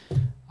craze.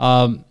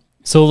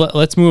 So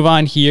let's move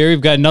on here.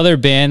 We've got another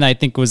band I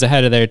think was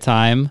ahead of their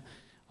time.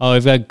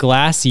 We've got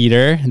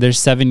Glasseater. Their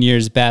 7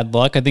 Years Bad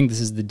Luck. I think this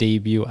is the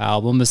debut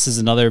album. This is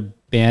another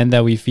band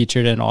that we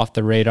featured in Off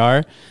the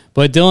Radar.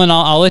 But Dylan,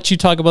 I'll let you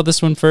talk about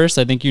this one first.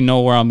 I think you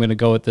know where I'm going to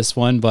go with this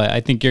one, but I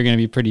think you're going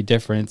to be pretty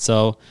different.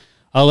 So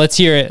let's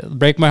hear it.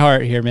 Break my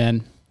heart here,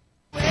 man.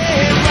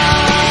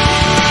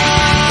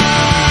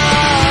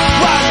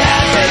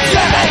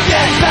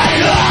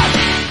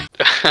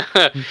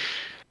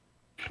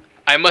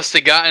 I must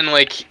have gotten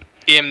like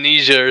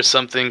amnesia or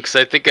something, because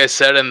I think I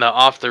said in the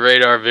Off the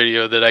Radar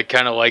video that I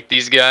kind of like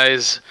these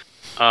guys.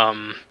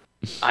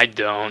 I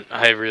don't.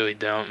 I really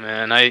don't,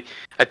 man. I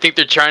think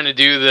they're trying to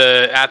do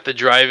the at the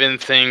drive-in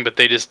thing, but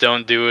they just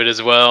don't do it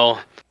as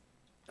well.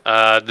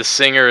 The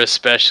singer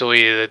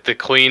especially, the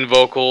clean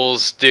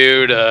vocals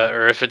dude,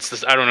 or if it's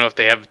this, I don't know if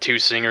they have two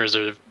singers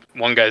or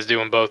one guy's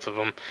doing both of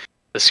them,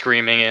 the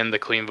screaming and the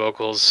clean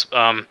vocals.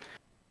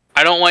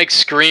 I don't like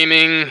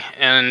screaming,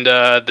 and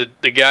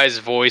the guy's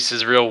voice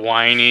is real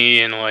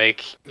whiny, and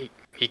like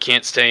he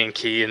can't stay in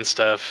key and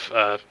stuff.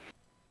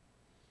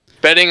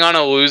 Betting on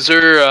a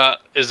Loser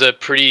is a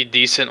pretty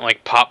decent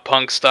like pop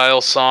punk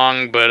style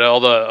song, but all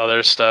the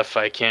other stuff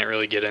I can't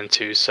really get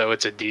into, so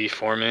it's a D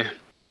for me.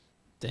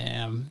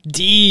 Damn.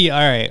 D. All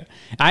right.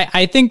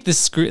 I think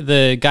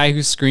the guy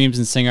who screams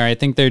and singer, I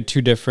think they're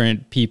two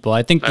different people.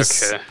 I think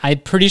this. Okay. I'm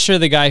pretty sure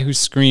the guy who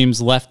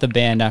screams left the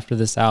band after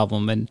this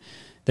album, and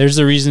there's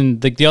a reason.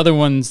 Like the other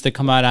ones that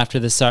come out after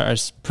this are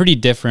pretty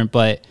different.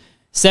 But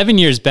 7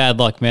 Years Bad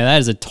Luck, man, that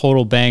is a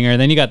total banger.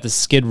 Then you got the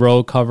Skid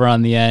Row cover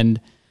on the end.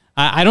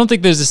 I don't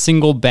think there's a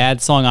single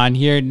bad song on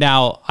here.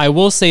 Now, I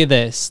will say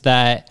this,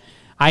 that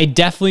I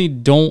definitely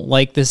don't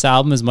like this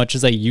album as much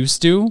as I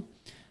used to.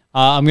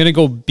 I'm gonna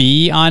go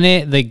B on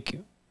it. Like,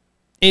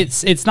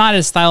 it's not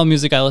a style of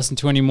music I listen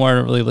to anymore. I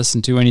don't really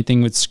listen to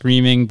anything with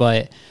screaming.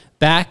 But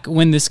back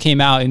when this came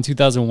out in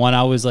 2001,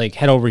 I was like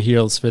head over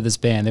heels for this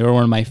band. They were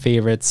one of my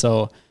favorites.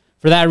 So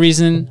for that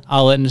reason,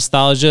 I'll let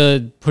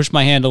nostalgia push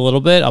my hand a little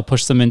bit. I'll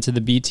push them into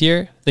the B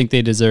tier. I think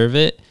they deserve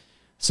it.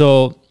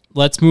 So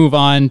let's move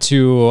on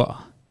to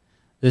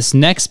this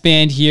next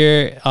band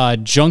here,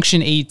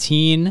 Junction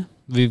 18.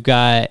 We've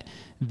got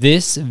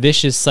This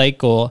Vicious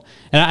Cycle.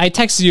 And I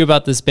texted you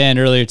about this band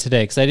earlier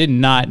today because I did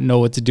not know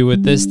what to do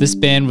with this. This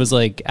band was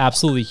like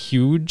absolutely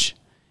huge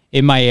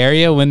in my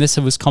area when this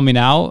was coming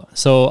out.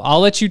 So I'll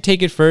let you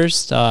take it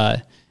first.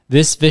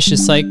 This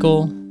Vicious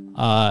Cycle,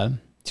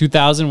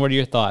 2000. What are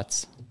your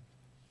thoughts?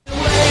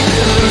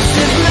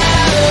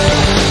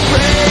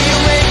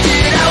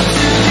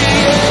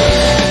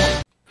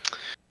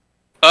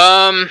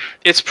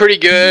 It's pretty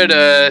good.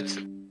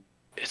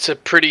 It's a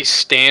pretty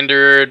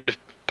standard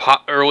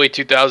early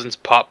 2000s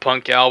pop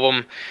punk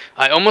album.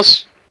 I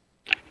almost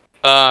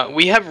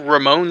we have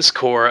Ramones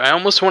core. I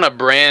almost want to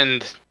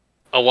brand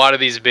a lot of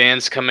these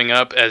bands coming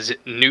up as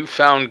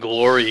Newfound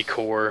Glory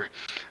core,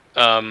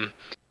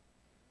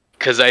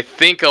 because I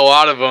think a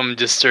lot of them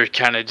just are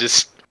kind of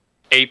just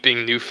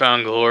aping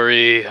Newfound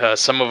Glory.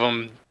 Some of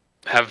them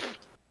have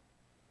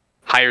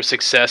higher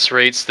success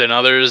rates than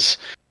others.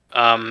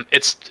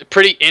 It's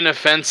pretty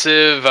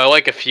inoffensive. I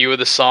like a few of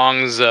the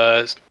songs.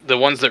 The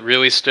ones that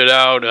really stood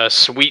out,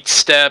 Sweet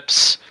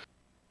Steps,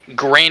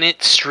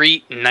 Granite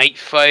Street, Night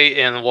Fight,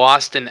 and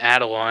Lost in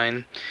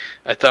Adeline,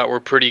 I thought were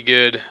pretty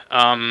good.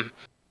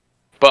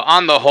 But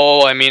on the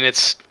whole, I mean,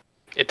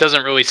 it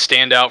doesn't really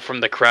stand out from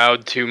the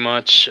crowd too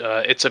much.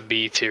 It's a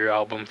B tier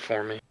album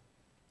for me.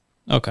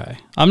 Okay.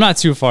 I'm not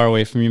too far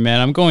away from you, man.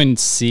 I'm going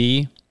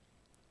C.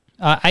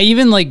 I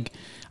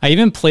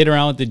even played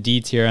around with the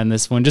D tier on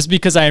this one just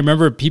because I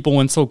remember people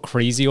went so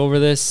crazy over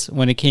this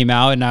when it came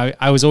out, and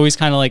I was always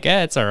kind of like,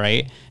 it's all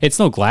right. It's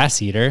no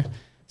Glasseater.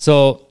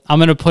 So I'm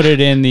going to put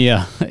it in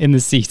the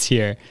C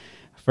tier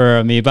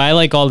for me. But I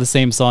like all the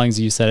same songs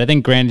you said. I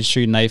think Granite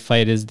Street Night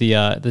Fight is the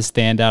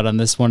standout on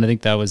this one. I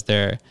think that was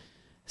their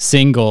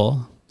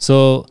single.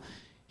 So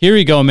here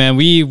we go, man.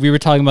 We were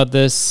talking about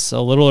this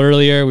a little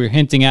earlier. We were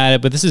hinting at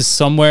it, but this is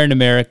Somewhere in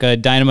America,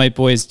 Dynamite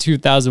Boys'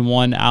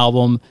 2001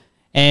 album.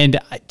 And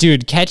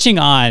dude, Catching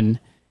On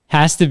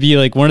has to be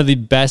like one of the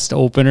best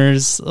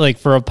openers like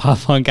for a pop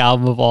punk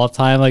album of all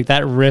time. Like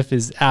that riff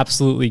is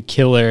absolutely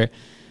killer.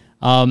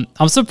 I'm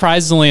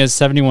surprised it only has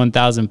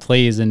 71,000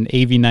 plays and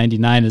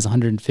AV99 is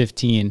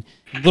 115.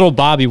 Little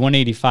Bobby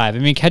 185. I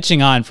mean,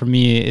 Catching On for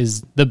me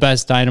is the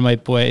best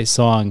Dynamite Boy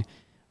song,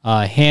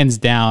 hands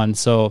down.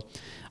 So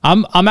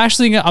I'm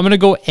actually I'm gonna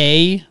go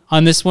A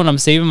on this one. I'm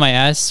saving my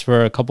S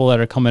for a couple that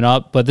are coming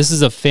up, but this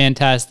is a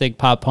fantastic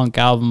pop punk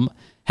album.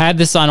 Had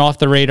this on Off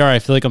the Radar. I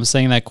feel like I'm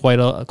saying that quite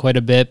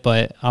a bit,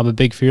 but I'm a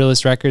big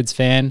Fearless Records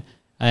fan,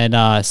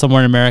 and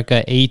Somewhere in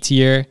America A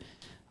tier.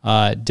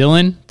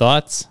 Dylan,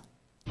 thoughts?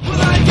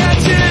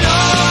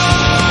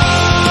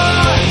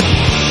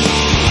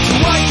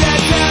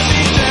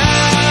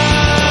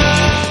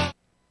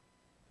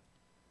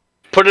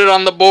 Put it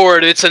on the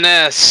board. It's an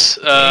S.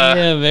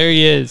 Yeah, there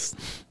he is.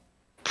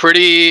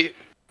 Pretty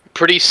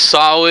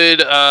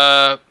solid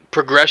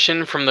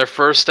progression from their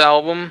first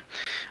album.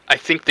 I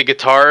think the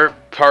guitar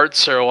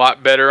parts are a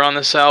lot better on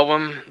this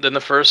album than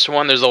the first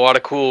one. There's a lot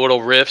of cool little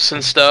riffs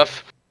and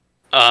stuff.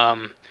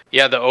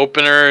 Yeah, the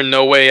opener,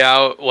 No Way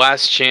Out,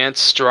 Last Chance,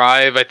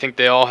 Strive, I think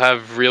they all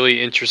have really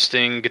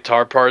interesting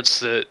guitar parts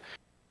that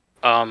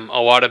a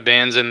lot of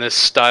bands in this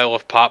style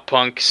of pop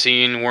punk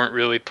scene weren't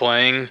really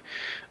playing.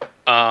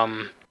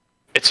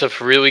 It's a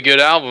really good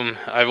album.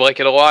 I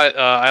like it a lot.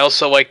 I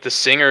also like the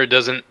singer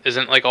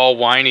isn't like all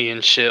whiny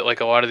and shit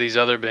like a lot of these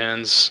other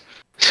bands.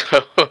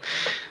 So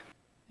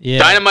yeah.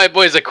 Dynamite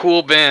Boy is a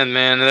cool band,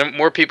 man, and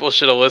more people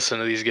should have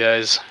listened to these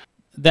guys.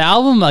 The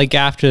album, like,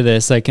 after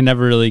this, I can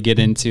never really get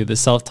into the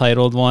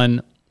self-titled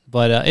one,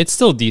 but it's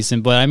still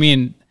decent. But I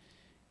mean,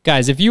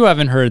 guys, if you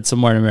haven't heard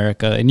Somewhere in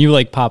America and you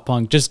like pop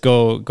punk, just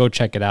go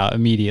check it out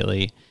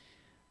immediately.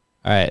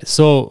 All right,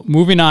 so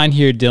moving on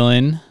here,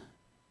 Dylan.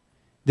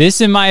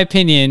 This, in my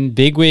opinion,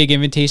 Bigwig,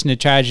 Invitation to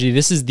Tragedy,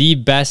 this is the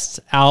best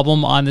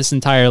album on this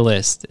entire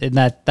list. And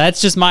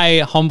that's just my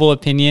humble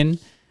opinion.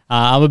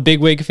 I'm a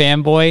Bigwig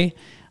fanboy.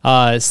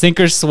 Sink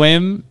or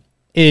Swim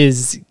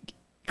is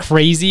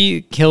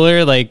crazy,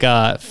 killer, like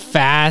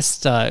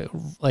fast,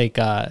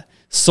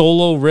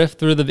 solo riff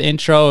through the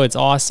intro. It's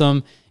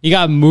awesome. You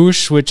got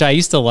Moosh, which I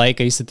used to like.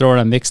 I used to throw it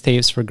on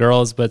mixtapes for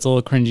girls, but it's a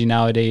little cringy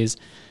nowadays.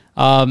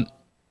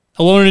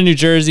 Alone in New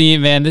Jersey,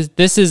 man,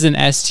 this is an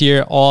S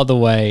tier all the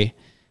way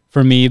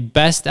for me.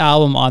 Best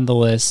album on the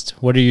list.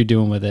 What are you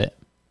doing with it?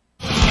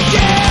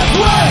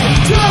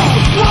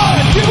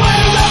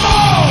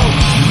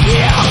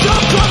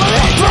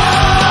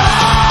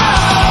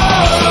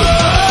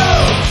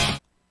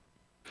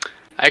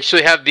 I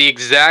actually have the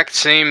exact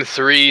same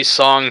 3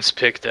 songs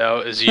picked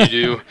out as you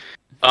do.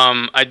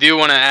 I do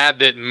want to add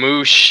that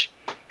Moosh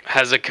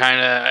has a kind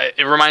of,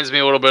 it reminds me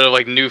a little bit of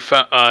like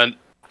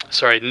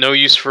No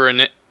Use for a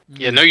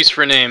No Use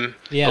for a Name,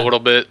 a little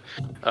bit.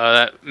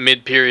 That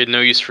mid-period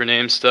No Use for a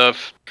Name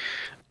stuff.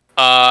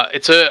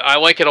 I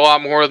like it a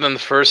lot more than the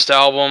first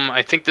album.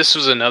 I think this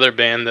was another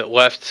band that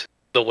left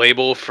the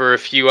label for a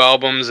few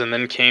albums and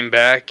then came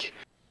back.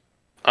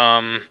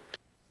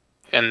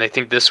 And I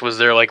think this was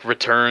their like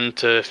return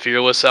to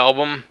Fearless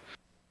album.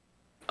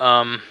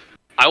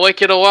 I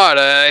like it a lot.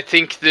 I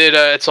think that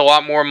it's a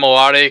lot more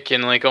melodic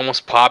and like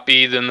almost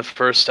poppy than the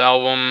first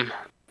album.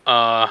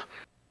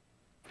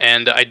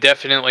 And I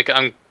definitely, like,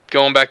 I'm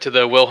going back to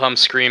the Wilhelm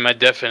Scream. I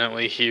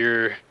definitely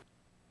hear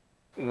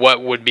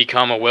what would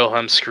become a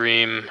Wilhelm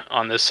Scream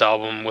on this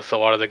album with a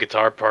lot of the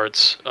guitar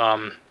parts.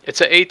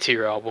 It's an A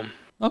tier album.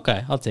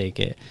 Okay, I'll take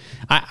it.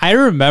 I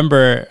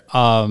remember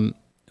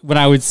when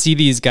I would see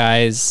these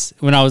guys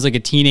when I was like a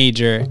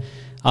teenager,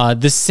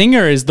 the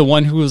singer is the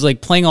one who was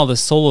like playing all the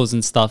solos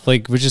and stuff,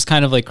 like, which is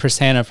kind of like Chris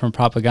Hanna from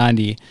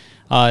Propaganda.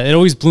 It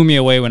always blew me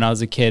away when I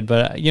was a kid,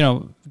 but you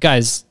know,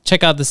 guys,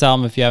 check out this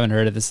album if you haven't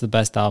heard it. This is the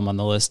best album on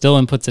the list.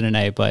 Dylan puts it an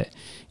A, but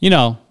you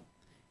know,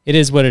 it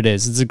is what it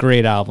is. It's a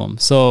great album.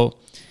 So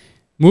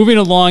moving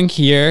along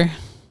here,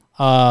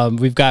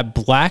 we've got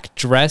Black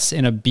Dress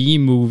in a B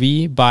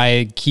Movie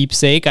by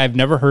Keepsake. I've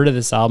never heard of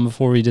this album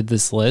before we did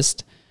this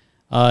list.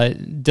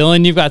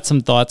 Dylan, you've got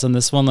some thoughts on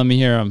this one. Let me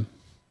hear them.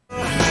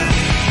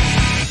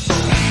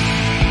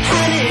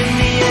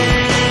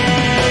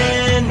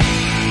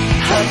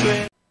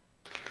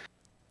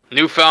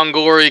 Newfound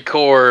Glory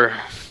Core,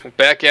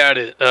 back at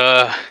it.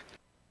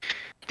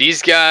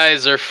 These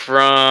guys are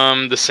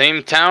from the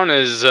same town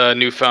as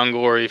Newfound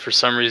Glory for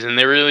some reason.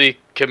 They're really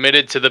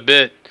committed to the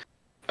bit.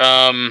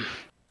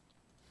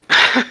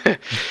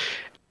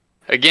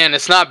 Again,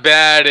 it's not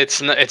bad.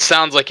 It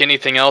sounds like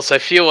anything else. I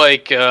feel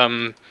like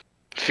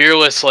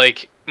Fearless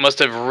must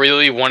have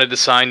really wanted to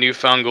sign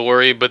Newfound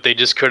Glory, but they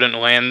just couldn't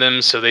land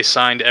them, so they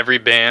signed every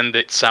band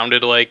that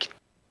sounded like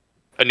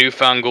a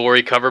Newfound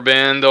Glory cover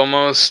band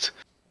almost.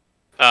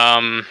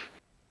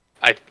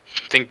 I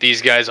think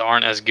these guys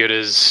aren't as good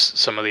as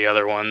some of the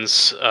other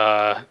ones.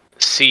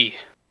 C.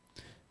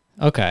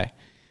 Okay.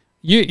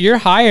 You're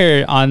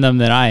higher on them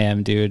than I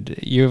am, dude.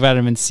 You've got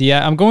them in C.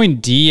 I'm going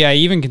D. I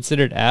even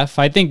considered F.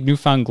 I think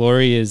Newfound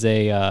Glory is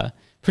a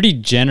pretty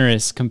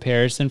generous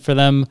comparison for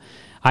them.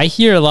 I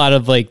hear a lot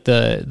of like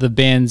the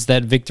bands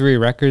that Victory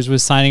Records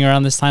was signing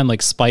around this time,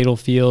 like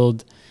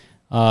Spitalfield,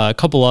 a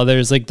couple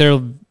others. Like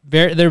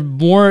they're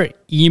more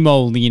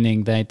emo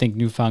leaning than I think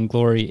Newfound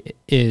Glory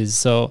is.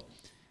 So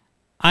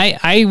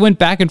I went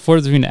back and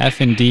forth between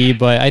F and D,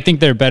 but I think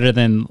they're better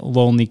than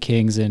Lonely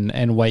Kings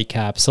and White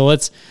Caps. So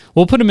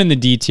we'll put them in the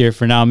D tier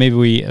for now. Maybe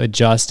we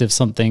adjust if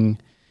something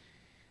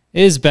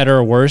is better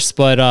or worse.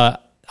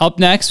 But Up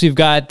next, we've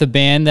got the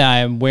band that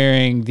I'm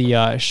wearing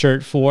the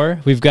shirt for.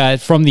 We've got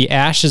From the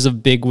Ashes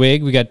of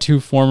Bigwig. We got 2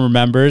 former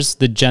members,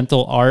 The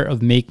Gentle Art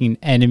of Making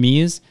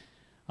Enemies.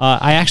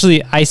 I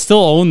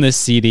still own this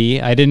CD.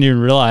 I didn't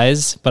even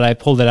realize, but I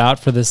pulled it out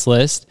for this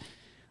list.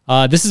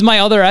 This is my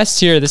other S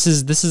tier. This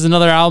is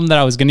another album that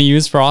I was going to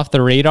use for Off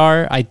the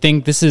Radar. I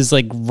think this is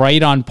like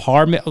right on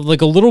par,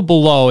 like a little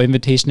below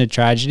Invitation to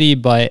Tragedy,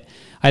 but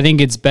I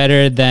think it's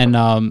better than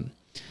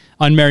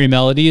Unmerry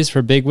Melodies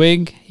for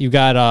Bigwig. You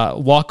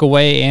got Walk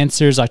Away,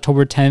 Answers,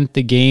 October 10th,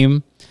 The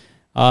Game.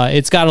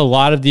 It's got a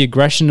lot of the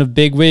aggression of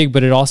Bigwig,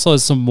 but it also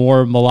has some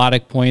more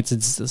melodic points.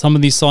 Some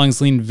of these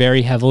songs lean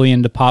very heavily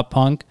into pop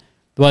punk.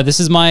 But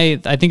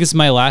I think it's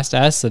my last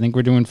S. I think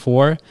we're doing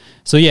 4.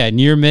 So yeah,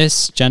 Near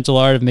Miss, Gentle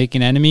Art of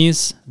Making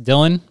Enemies.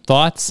 Dylan,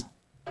 thoughts?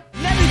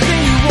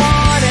 Everything you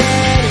wanted,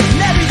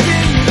 and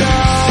everything you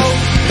know,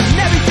 and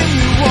everything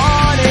you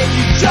wanted,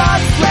 you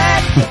just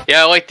let.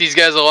 Yeah, I like these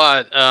guys a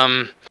lot.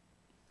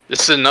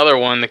 This is another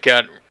one that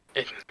got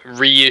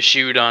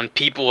reissued on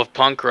People of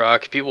Punk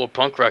Rock. People of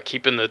Punk Rock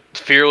keeping the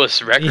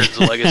Fearless Records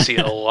legacy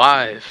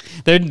alive.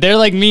 They're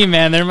like me,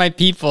 man. They're my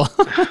people.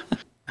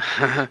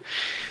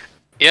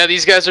 Yeah,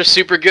 these guys are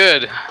super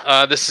good.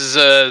 This is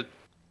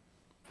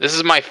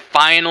my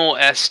final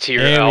S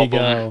tier album.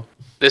 Go.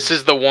 This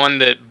is the one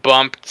that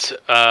bumped.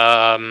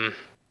 What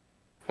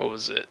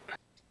was it?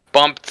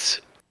 Bumped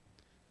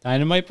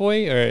Dynamite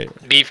Boy or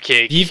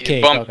Beefcake.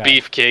 Beefcake. Bumped Okay.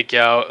 Beefcake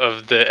out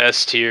of the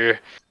S tier.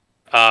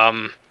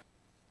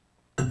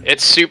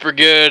 It's super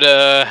good.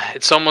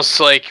 It's almost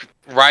like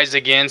Rise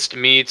Against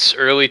meets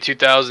early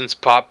 2000s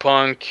pop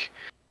punk.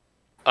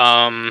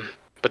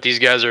 But these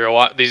guys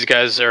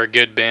are a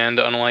good band,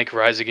 unlike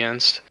Rise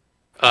Against.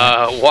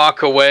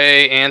 Walk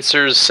Away,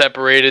 Answers,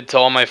 Separated, To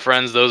All My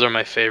Friends, those are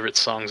my favorite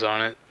songs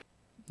on it.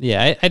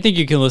 Yeah, I think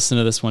you can listen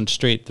to this one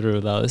straight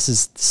through though. This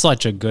is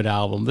such a good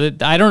album.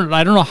 I don't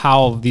know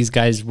how these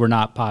guys were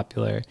not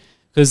popular,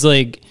 because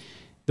like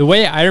the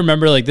way I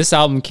remember, like this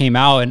album came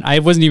out and I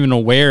wasn't even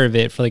aware of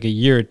it for like a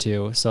year or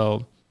two.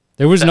 So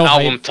there was no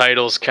album hype.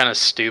 title's kind of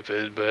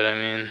stupid, but I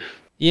mean,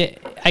 yeah,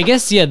 I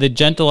guess The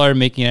Gentle Art of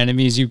Making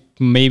Enemies. You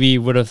maybe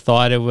would have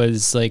thought it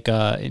was like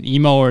an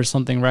emo or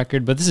something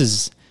record, but this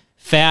is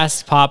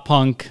fast pop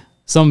punk,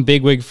 some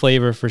Bigwig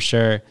flavor for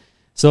sure.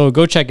 So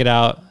go check it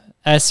out.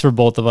 S for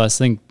both of us.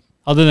 I think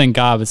other than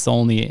Gob, it's the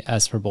only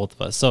S for both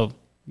of us. So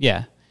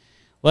yeah,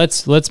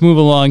 let's move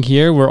along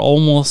here. We're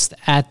almost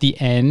at the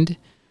end.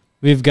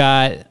 We've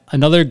got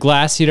another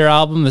Glasseater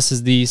album. This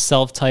is the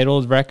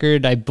self-titled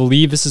record. I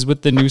believe this is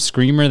with the new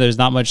Screamer. There's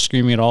not much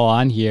screaming at all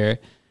on here.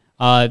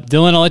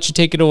 Dylan, I'll let you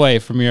take it away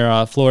from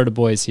your Florida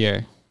boys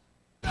here.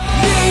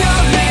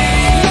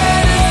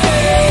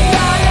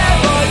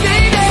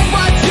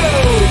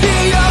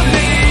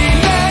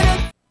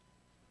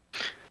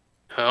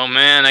 oh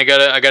man, I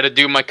gotta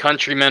do my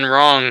countrymen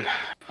wrong,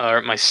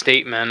 or my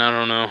statemen. I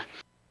don't know.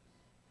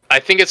 I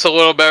think it's a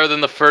little better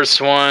than the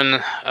first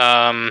one.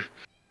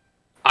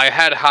 I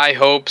had high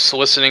hopes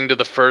listening to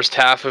the first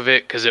half of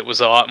it because it was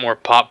a lot more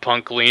pop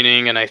punk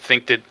leaning, and I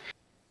think that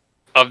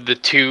of the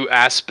two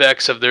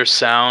aspects of their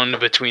sound,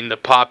 between the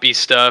poppy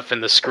stuff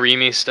and the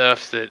screamy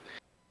stuff, that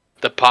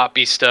the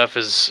poppy stuff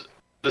is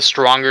the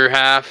stronger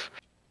half.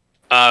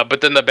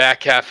 But then the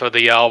back half of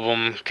the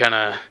album kind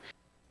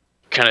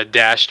of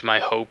dashed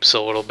my hopes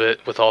a little bit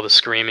with all the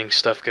screaming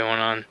stuff going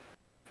on.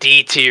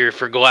 D tier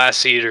for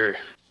Glasseater.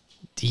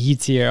 D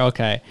tier,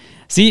 okay.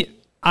 See,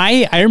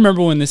 I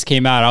remember when this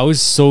came out, I was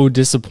so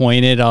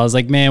disappointed. I was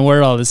like, man,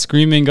 where'd all the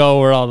screaming go?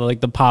 Where'd all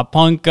the pop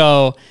punk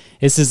go?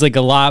 This is like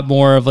a lot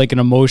more of like an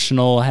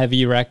emotional,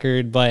 heavy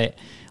record. But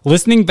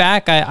listening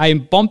back, I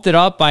bumped it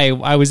up.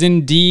 I was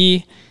in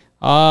D.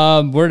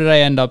 Where did I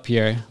end up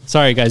here?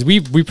 Sorry, guys.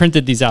 We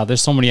printed these out.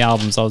 There's so many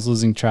albums, I was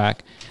losing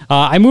track.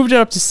 I moved it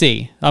up to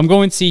C. I'm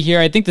going C here.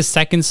 I think the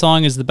second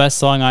song is the best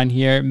song on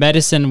here.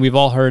 Medicine, we've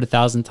all heard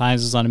 1,000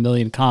 times. It was on a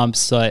million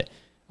comps. But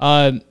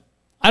I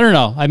don't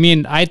know. I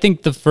mean, I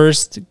think the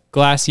first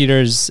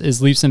Glasseater is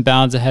leaps and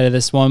bounds ahead of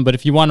this one. But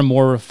if you want a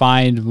more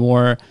refined,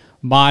 more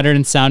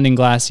modern sounding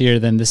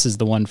Glasseater, then this is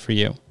the one for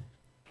you.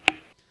 All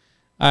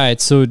right,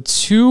 so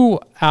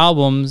 2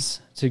 albums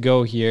to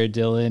go here,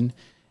 Dylan.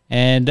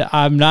 And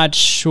I'm not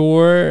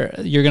sure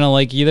you're going to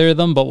like either of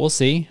them, but we'll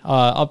see.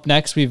 Up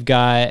next, we've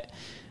got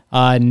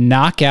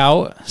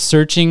Knockout,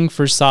 Searching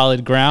for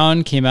Solid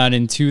Ground, came out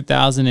in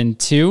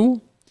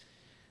 2002.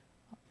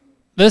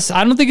 This,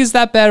 I don't think it's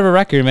that bad of a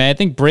record, man. I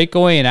think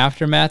Breakaway and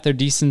Aftermath are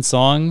decent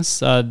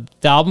songs. The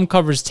album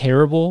cover's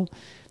terrible.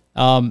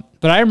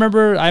 But I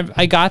remember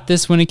I got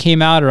this when it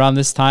came out around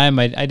this time.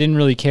 I didn't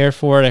really care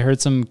for it. I heard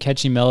some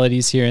catchy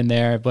melodies here and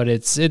there, but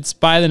it's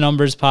by the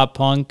numbers pop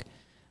punk.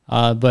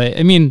 But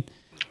I mean,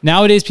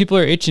 nowadays people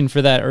are itching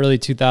for that early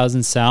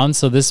 2000s sound,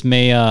 so this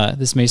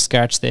may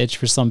scratch the itch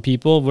for some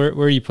people. Where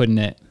are you putting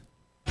it?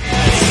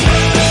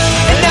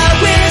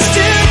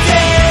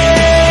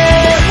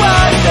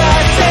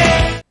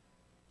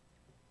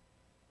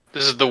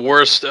 This is the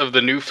worst of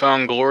the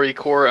Newfound Glory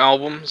Core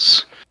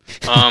albums.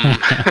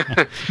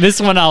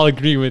 This one I'll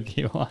agree with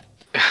you on.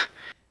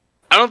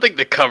 I don't think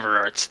the cover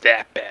art's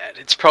that bad.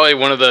 It's probably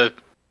one of the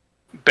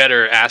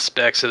better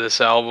aspects of this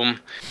album.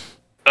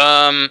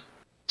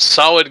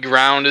 Solid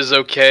Ground is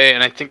okay,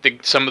 and I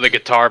think some of the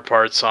guitar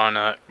parts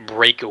on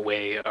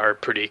Breakaway are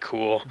pretty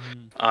cool.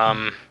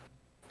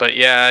 But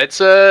yeah, it's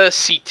a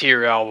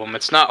C-tier album.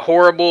 It's not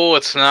horrible.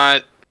 It's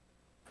not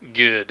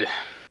good.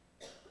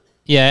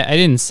 Yeah, I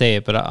didn't say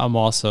it, but I'm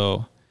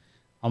also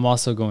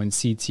going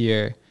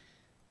C-tier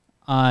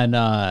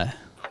on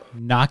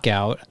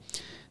Knockout.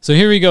 So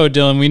here we go,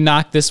 Dylan. We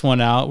knocked this one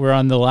out. We're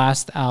on the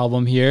last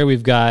album here.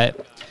 We've got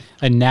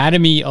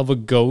Anatomy of a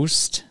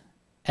Ghost.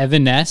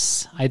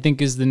 Evanesce, I think,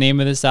 is the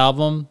name of this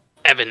album.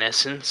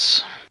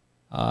 Evanescence.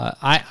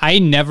 I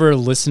never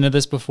listened to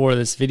this before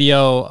this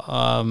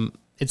video.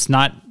 It's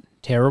not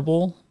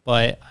terrible,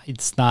 but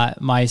it's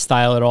not my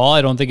style at all.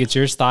 I don't think it's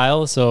your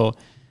style. So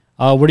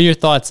what are your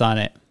thoughts on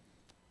it?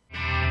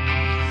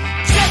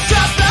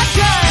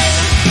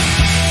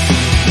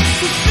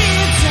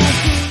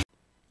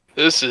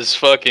 This is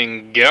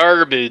fucking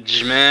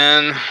garbage,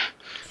 man.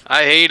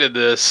 I hated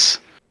this.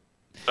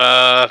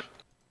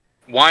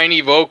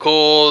 Whiny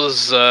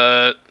vocals,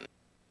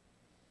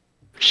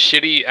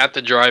 shitty At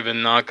the Drive-In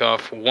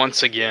knockoff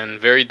once again.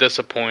 Very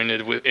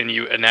disappointed in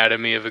you,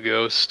 Anatomy of a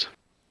Ghost.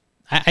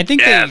 I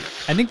think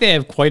they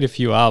have quite a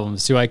few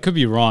albums too. I could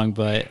be wrong,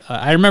 but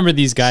I remember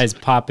these guys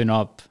popping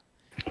up.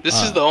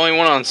 This is the only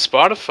one on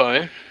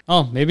Spotify.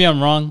 Oh, maybe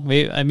I'm wrong.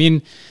 I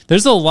mean,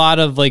 there's a lot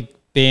of like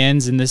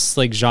bands in this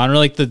like genre.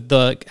 Like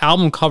the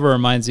album cover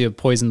reminds me of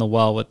Poison the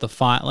Well with the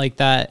font like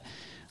that.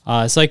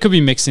 So I could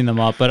be mixing them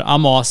up, but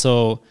I'm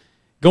also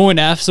going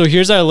F. So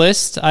here's our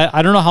list.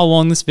 I don't know how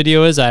long this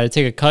video is. I had to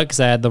take a cut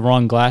because I had the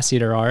wrong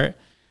Glasseater art.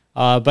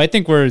 But I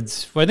think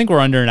we're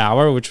under an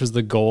hour, which was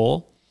the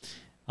goal.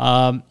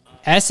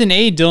 S and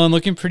A, Dylan,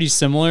 looking pretty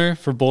similar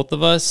for both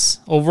of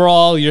us.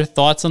 Overall, your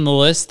thoughts on the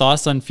list?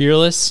 Thoughts on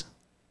Fearless?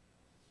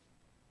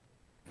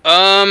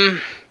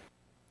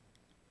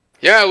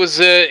 Yeah, it was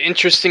an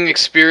interesting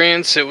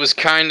experience. It was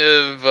kind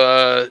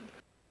of,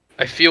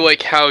 I feel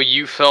like how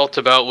you felt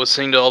about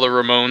listening to all the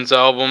Ramones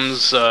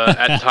albums.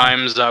 At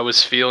times I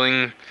was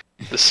feeling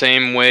the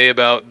same way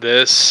about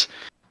this.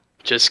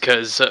 Just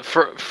because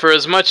for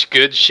as much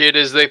good shit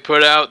as they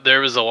put out, there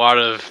was a lot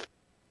of...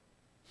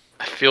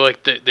 I feel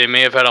like they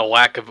may have had a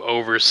lack of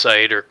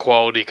oversight or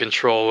quality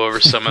control over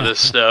some of this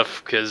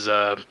stuff. Because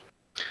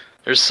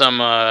there's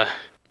some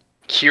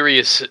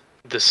curious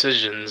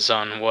decisions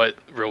on what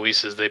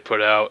releases they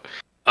put out.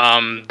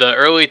 The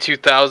early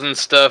 2000s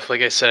stuff, like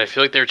I said, I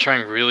feel like they were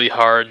trying really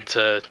hard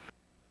to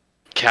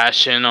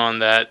cash in on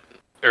that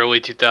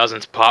early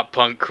 2000s pop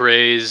punk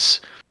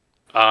craze,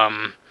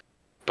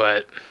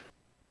 but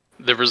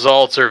the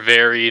results are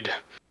varied.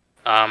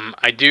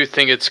 I do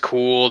think it's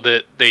cool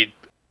that they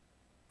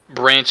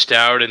branched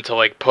out into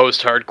like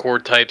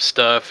post-hardcore type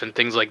stuff and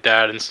things like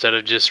that instead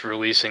of just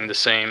releasing the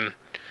same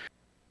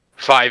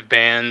 5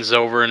 bands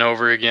over and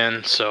over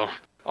again, so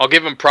I'll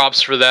give them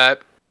props for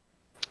that.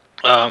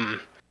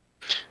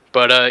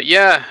 But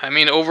yeah, I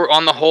mean,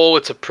 on the whole,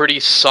 it's a pretty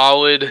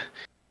solid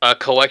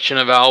collection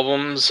of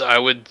albums. I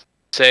would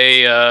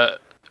say a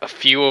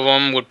few of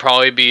them would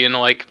probably be in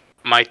like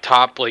my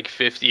top like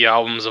 50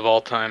 albums of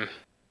all time.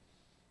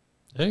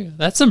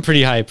 That's some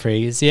pretty high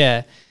praise,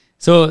 yeah.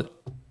 So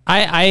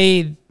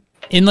I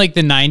in like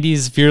the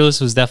 90s, Fearless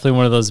was definitely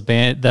one of those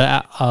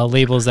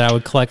labels that I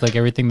would collect like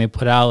everything they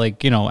put out,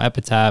 like, you know,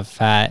 Epitaph,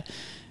 Fat,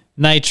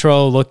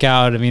 Nitro,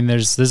 Lookout. I mean,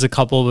 there's a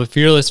couple, but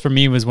Fearless for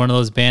me was one of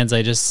those bands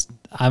I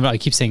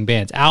keep saying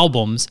bands,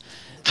 albums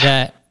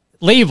that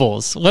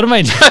labels. What am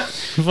I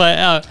doing?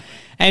 But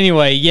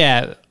anyway,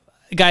 yeah,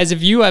 guys,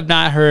 if you have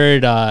not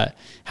heard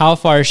How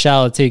Far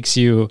Shall It Takes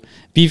You,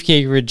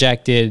 Beefcake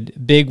Rejected,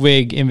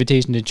 Bigwig,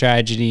 Invitation to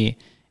Tragedy,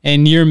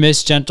 and Near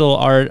Miss Gentle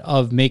Art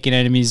of Making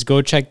Enemies,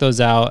 go check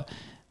those out.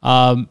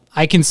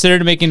 I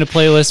considered making a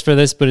playlist for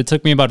this, but it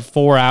took me about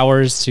 4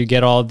 hours to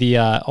get all the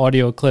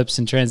audio clips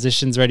and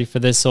transitions ready for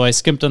this, so I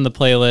skimped on the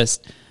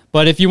playlist.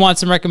 But if you want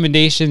some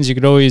recommendations, you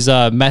could always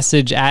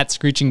message at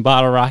Screeching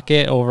Bottle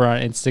Rocket over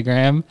on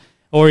Instagram,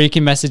 or you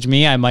can message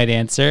me. I might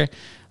answer.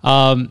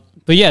 But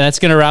yeah, that's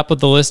going to wrap up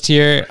the list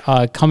here.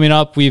 Coming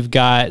up, we've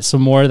got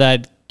some more of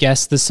that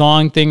Guess the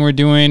Song thing we're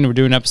doing. We're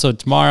doing an episode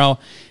tomorrow.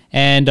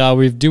 And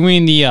we're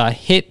doing the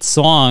hit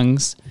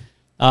songs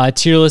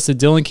tier list that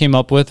Dylan came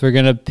up with. We're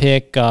going to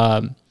pick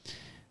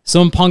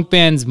some punk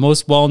bands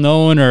most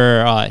well-known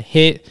or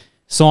hit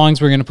songs.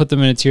 We're going to put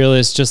them in a tier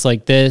list just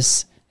like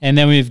this. And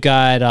then we've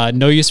got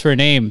No Use for a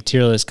Name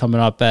tier list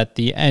coming up at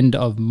the end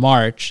of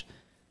March.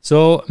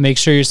 So make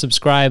sure you're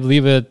subscribed,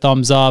 leave a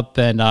thumbs up,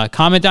 and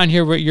comment down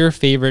here what your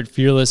favorite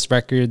Fearless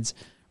Records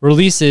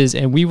releases,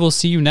 and we will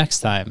see you next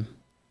time.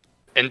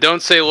 And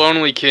don't say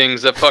Lonely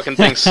Kings. That fucking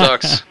thing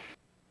sucks.